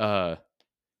 But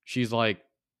she's like,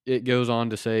 it goes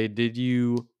on to say, "Did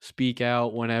you speak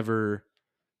out whenever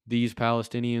these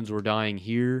Palestinians were dying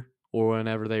here, or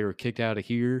whenever they were kicked out of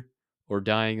here, or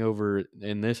dying over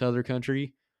in this other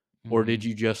country? Or did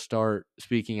you just start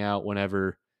speaking out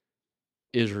whenever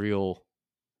Israel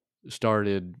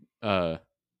started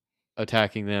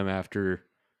attacking them after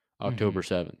October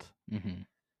 7th?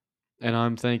 And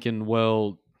I'm thinking,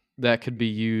 well, that could be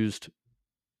used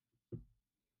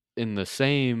in the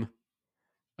same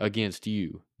against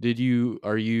you.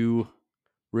 Are you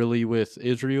really with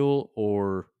Israel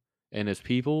and its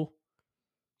people?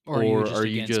 Or are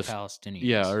you just Palestinians?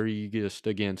 Yeah, are you just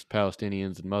against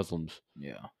Palestinians and Muslims?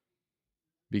 Yeah.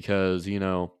 Because,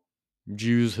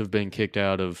 Jews have been kicked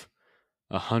out of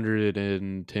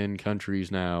 110 countries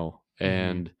now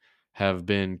and have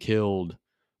been killed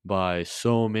by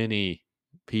so many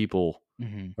people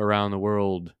around the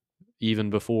world, even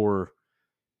before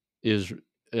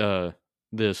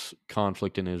this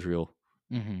conflict in Israel.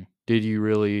 Are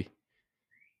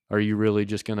you really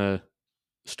just gonna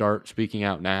start speaking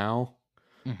out now?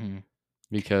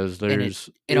 Because it's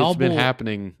been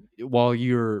happening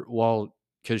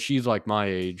because she's like my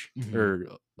age or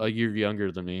a year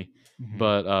younger than me,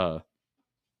 but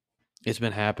it's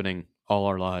been happening all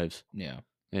our lives. Yeah.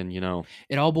 And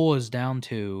it all boils down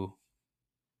to,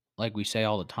 like we say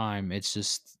all the time, it's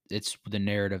the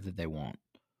narrative that they want.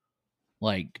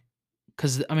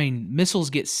 Because missiles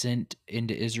get sent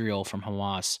into Israel from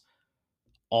Hamas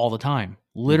all the time,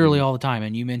 literally all the time.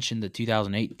 And you mentioned the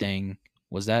 2008 thing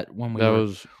Was that when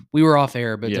we were off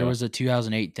air? But Yeah. there was a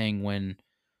 2008 thing when,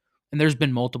 and there's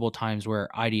been multiple times where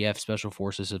IDF special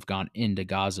forces have gone into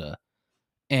Gaza,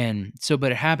 and so,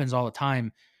 but it happens all the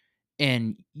time,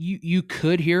 and you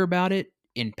could hear about it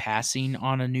in passing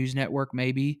on a news network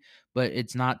maybe, but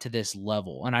it's not to this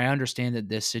level. And I understand that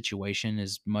this situation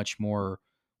is much more,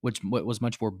 which was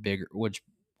much more bigger, which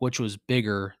was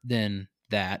bigger than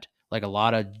that. Like a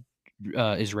lot of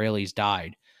Israelis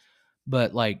died,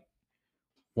 but like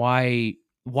why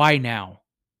now?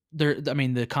 I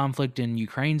mean, the conflict in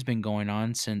Ukraine's been going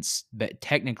on since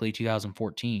technically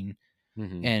 2014,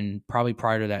 and probably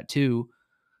prior to that too.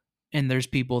 And there's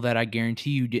people that I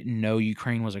guarantee you didn't know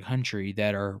Ukraine was a country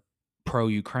that are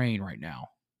pro-Ukraine right now.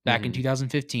 Back in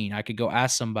 2015, I could go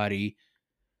ask somebody,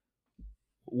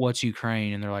 what's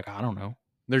Ukraine? And they're like, I don't know.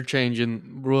 They're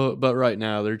changing, but right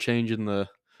now they're changing the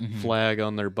flag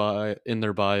on their in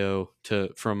their bio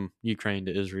from Ukraine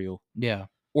to Israel. Yeah.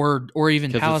 Or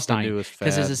even Palestine,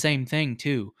 because it's the same thing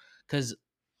too. Because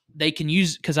they can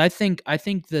use, because I think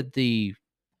that the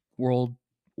world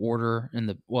order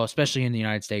and especially in the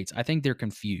United States, I think they're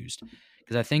confused,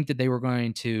 because I think that they were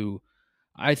going to,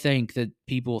 I think that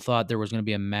people thought there was going to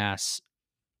be a mass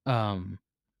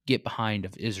get behind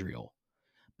of Israel,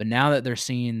 but now that they're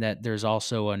seeing that there's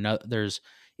also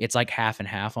it's like half and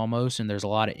half almost, and there's a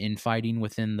lot of infighting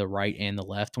within the right and the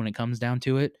left when it comes down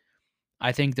to it.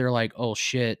 I think they're like, oh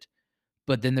shit,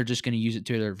 but then they're just going to use it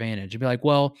to their advantage and be like,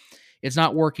 well, it's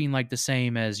not working like the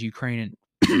same as Ukraine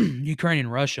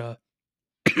and Russia,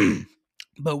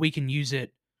 but we can use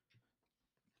it.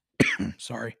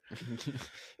 Sorry.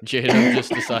 Jada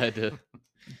just decided to.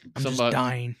 I'm just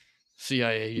dying.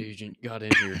 CIA agent got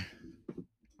in here.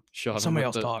 Shot somebody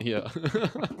else talk. Yeah.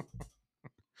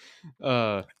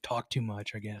 Talk too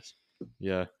much, I guess.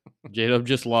 Yeah. Jada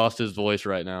just lost his voice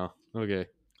right now. Okay.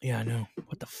 Yeah, I know.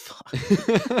 What the fuck?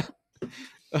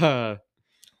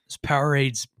 This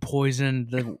Powerades poison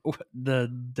the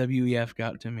WEF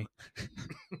got to me.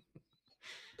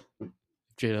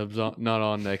 Jadab's not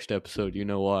on next episode. You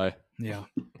know why? Yeah.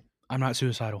 I'm not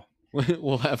suicidal.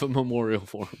 We'll have a memorial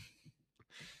for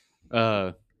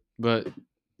him. But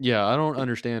yeah, I don't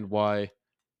understand why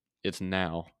it's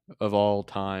now of all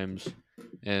times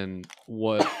and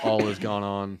what all has gone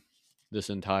on this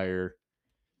entire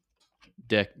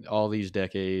all these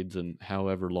decades and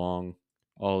however long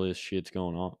all this shit's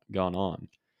gone on.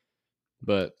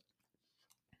 But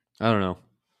I don't know.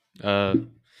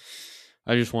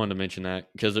 I just wanted to mention that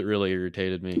because it really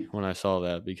irritated me when I saw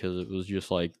that, because it was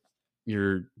just like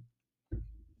you're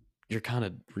kind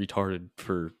of retarded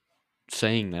for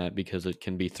saying that, because it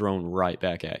can be thrown right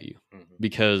back at you.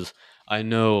 Because I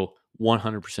know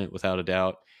 100% without a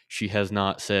doubt she has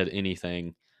not said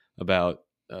anything about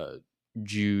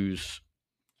Jews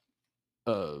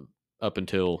up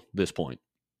until this point.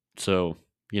 So,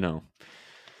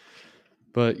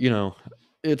 but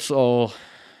it'll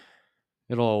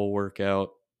all work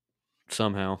out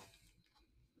somehow.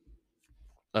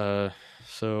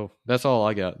 So that's all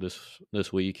I got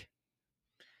this week.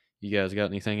 You guys got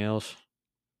anything else?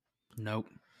 Nope.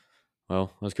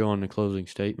 Well, let's go on to closing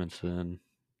statements then.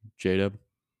 J-Dub,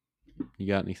 you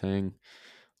got anything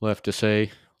left to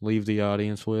say? Leave the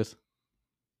audience with?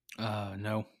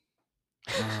 No.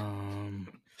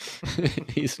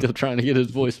 He's still trying to get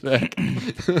his voice back.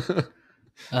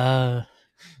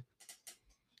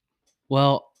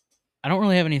 Well, I don't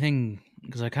really have anything,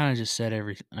 because I kind of said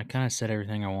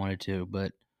everything I wanted to,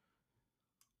 but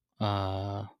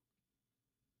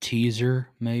teaser,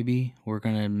 maybe we're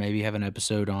gonna have an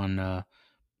episode on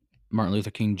Martin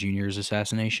Luther King Jr.'s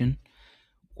assassination,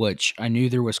 which I knew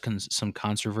there was some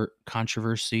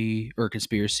controversy or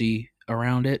conspiracy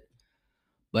around it,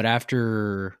 but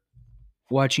after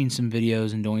watching some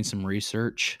videos and doing some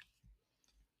research,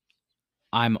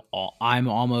 I'm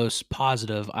almost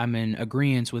positive I'm in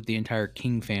agreement with the entire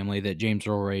King family that James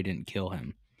Earl Ray didn't kill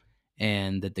him,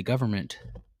 and that the government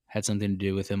had something to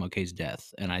do with MLK's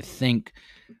death. And I think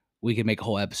we could make a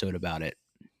whole episode about it.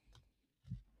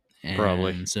 And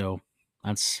probably. So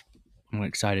I'm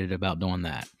excited about doing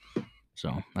that.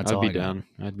 So that's all I got.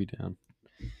 I'd be down.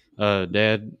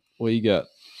 Dad, what you got?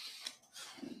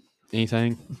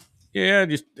 Anything? Yeah,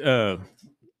 just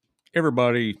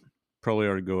everybody probably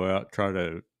ought to go out, try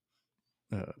to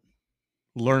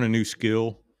learn a new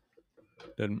skill.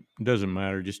 Doesn't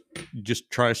matter. Just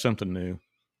try something new.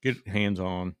 Get hands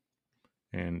on,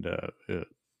 and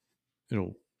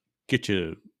it'll get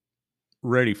you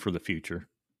ready for the future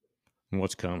and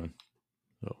what's coming.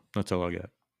 So that's all I got.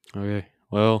 Okay.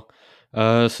 Well,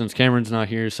 since Cameron's not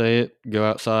here, say it. Go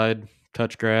outside,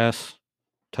 touch grass,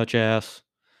 touch ass,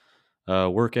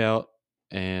 work out,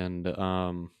 And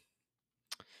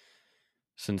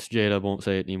since J-Dub won't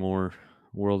say it anymore,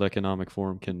 World Economic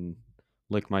Forum can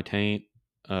lick my taint.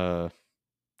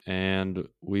 And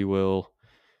we will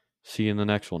see you in the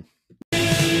next one.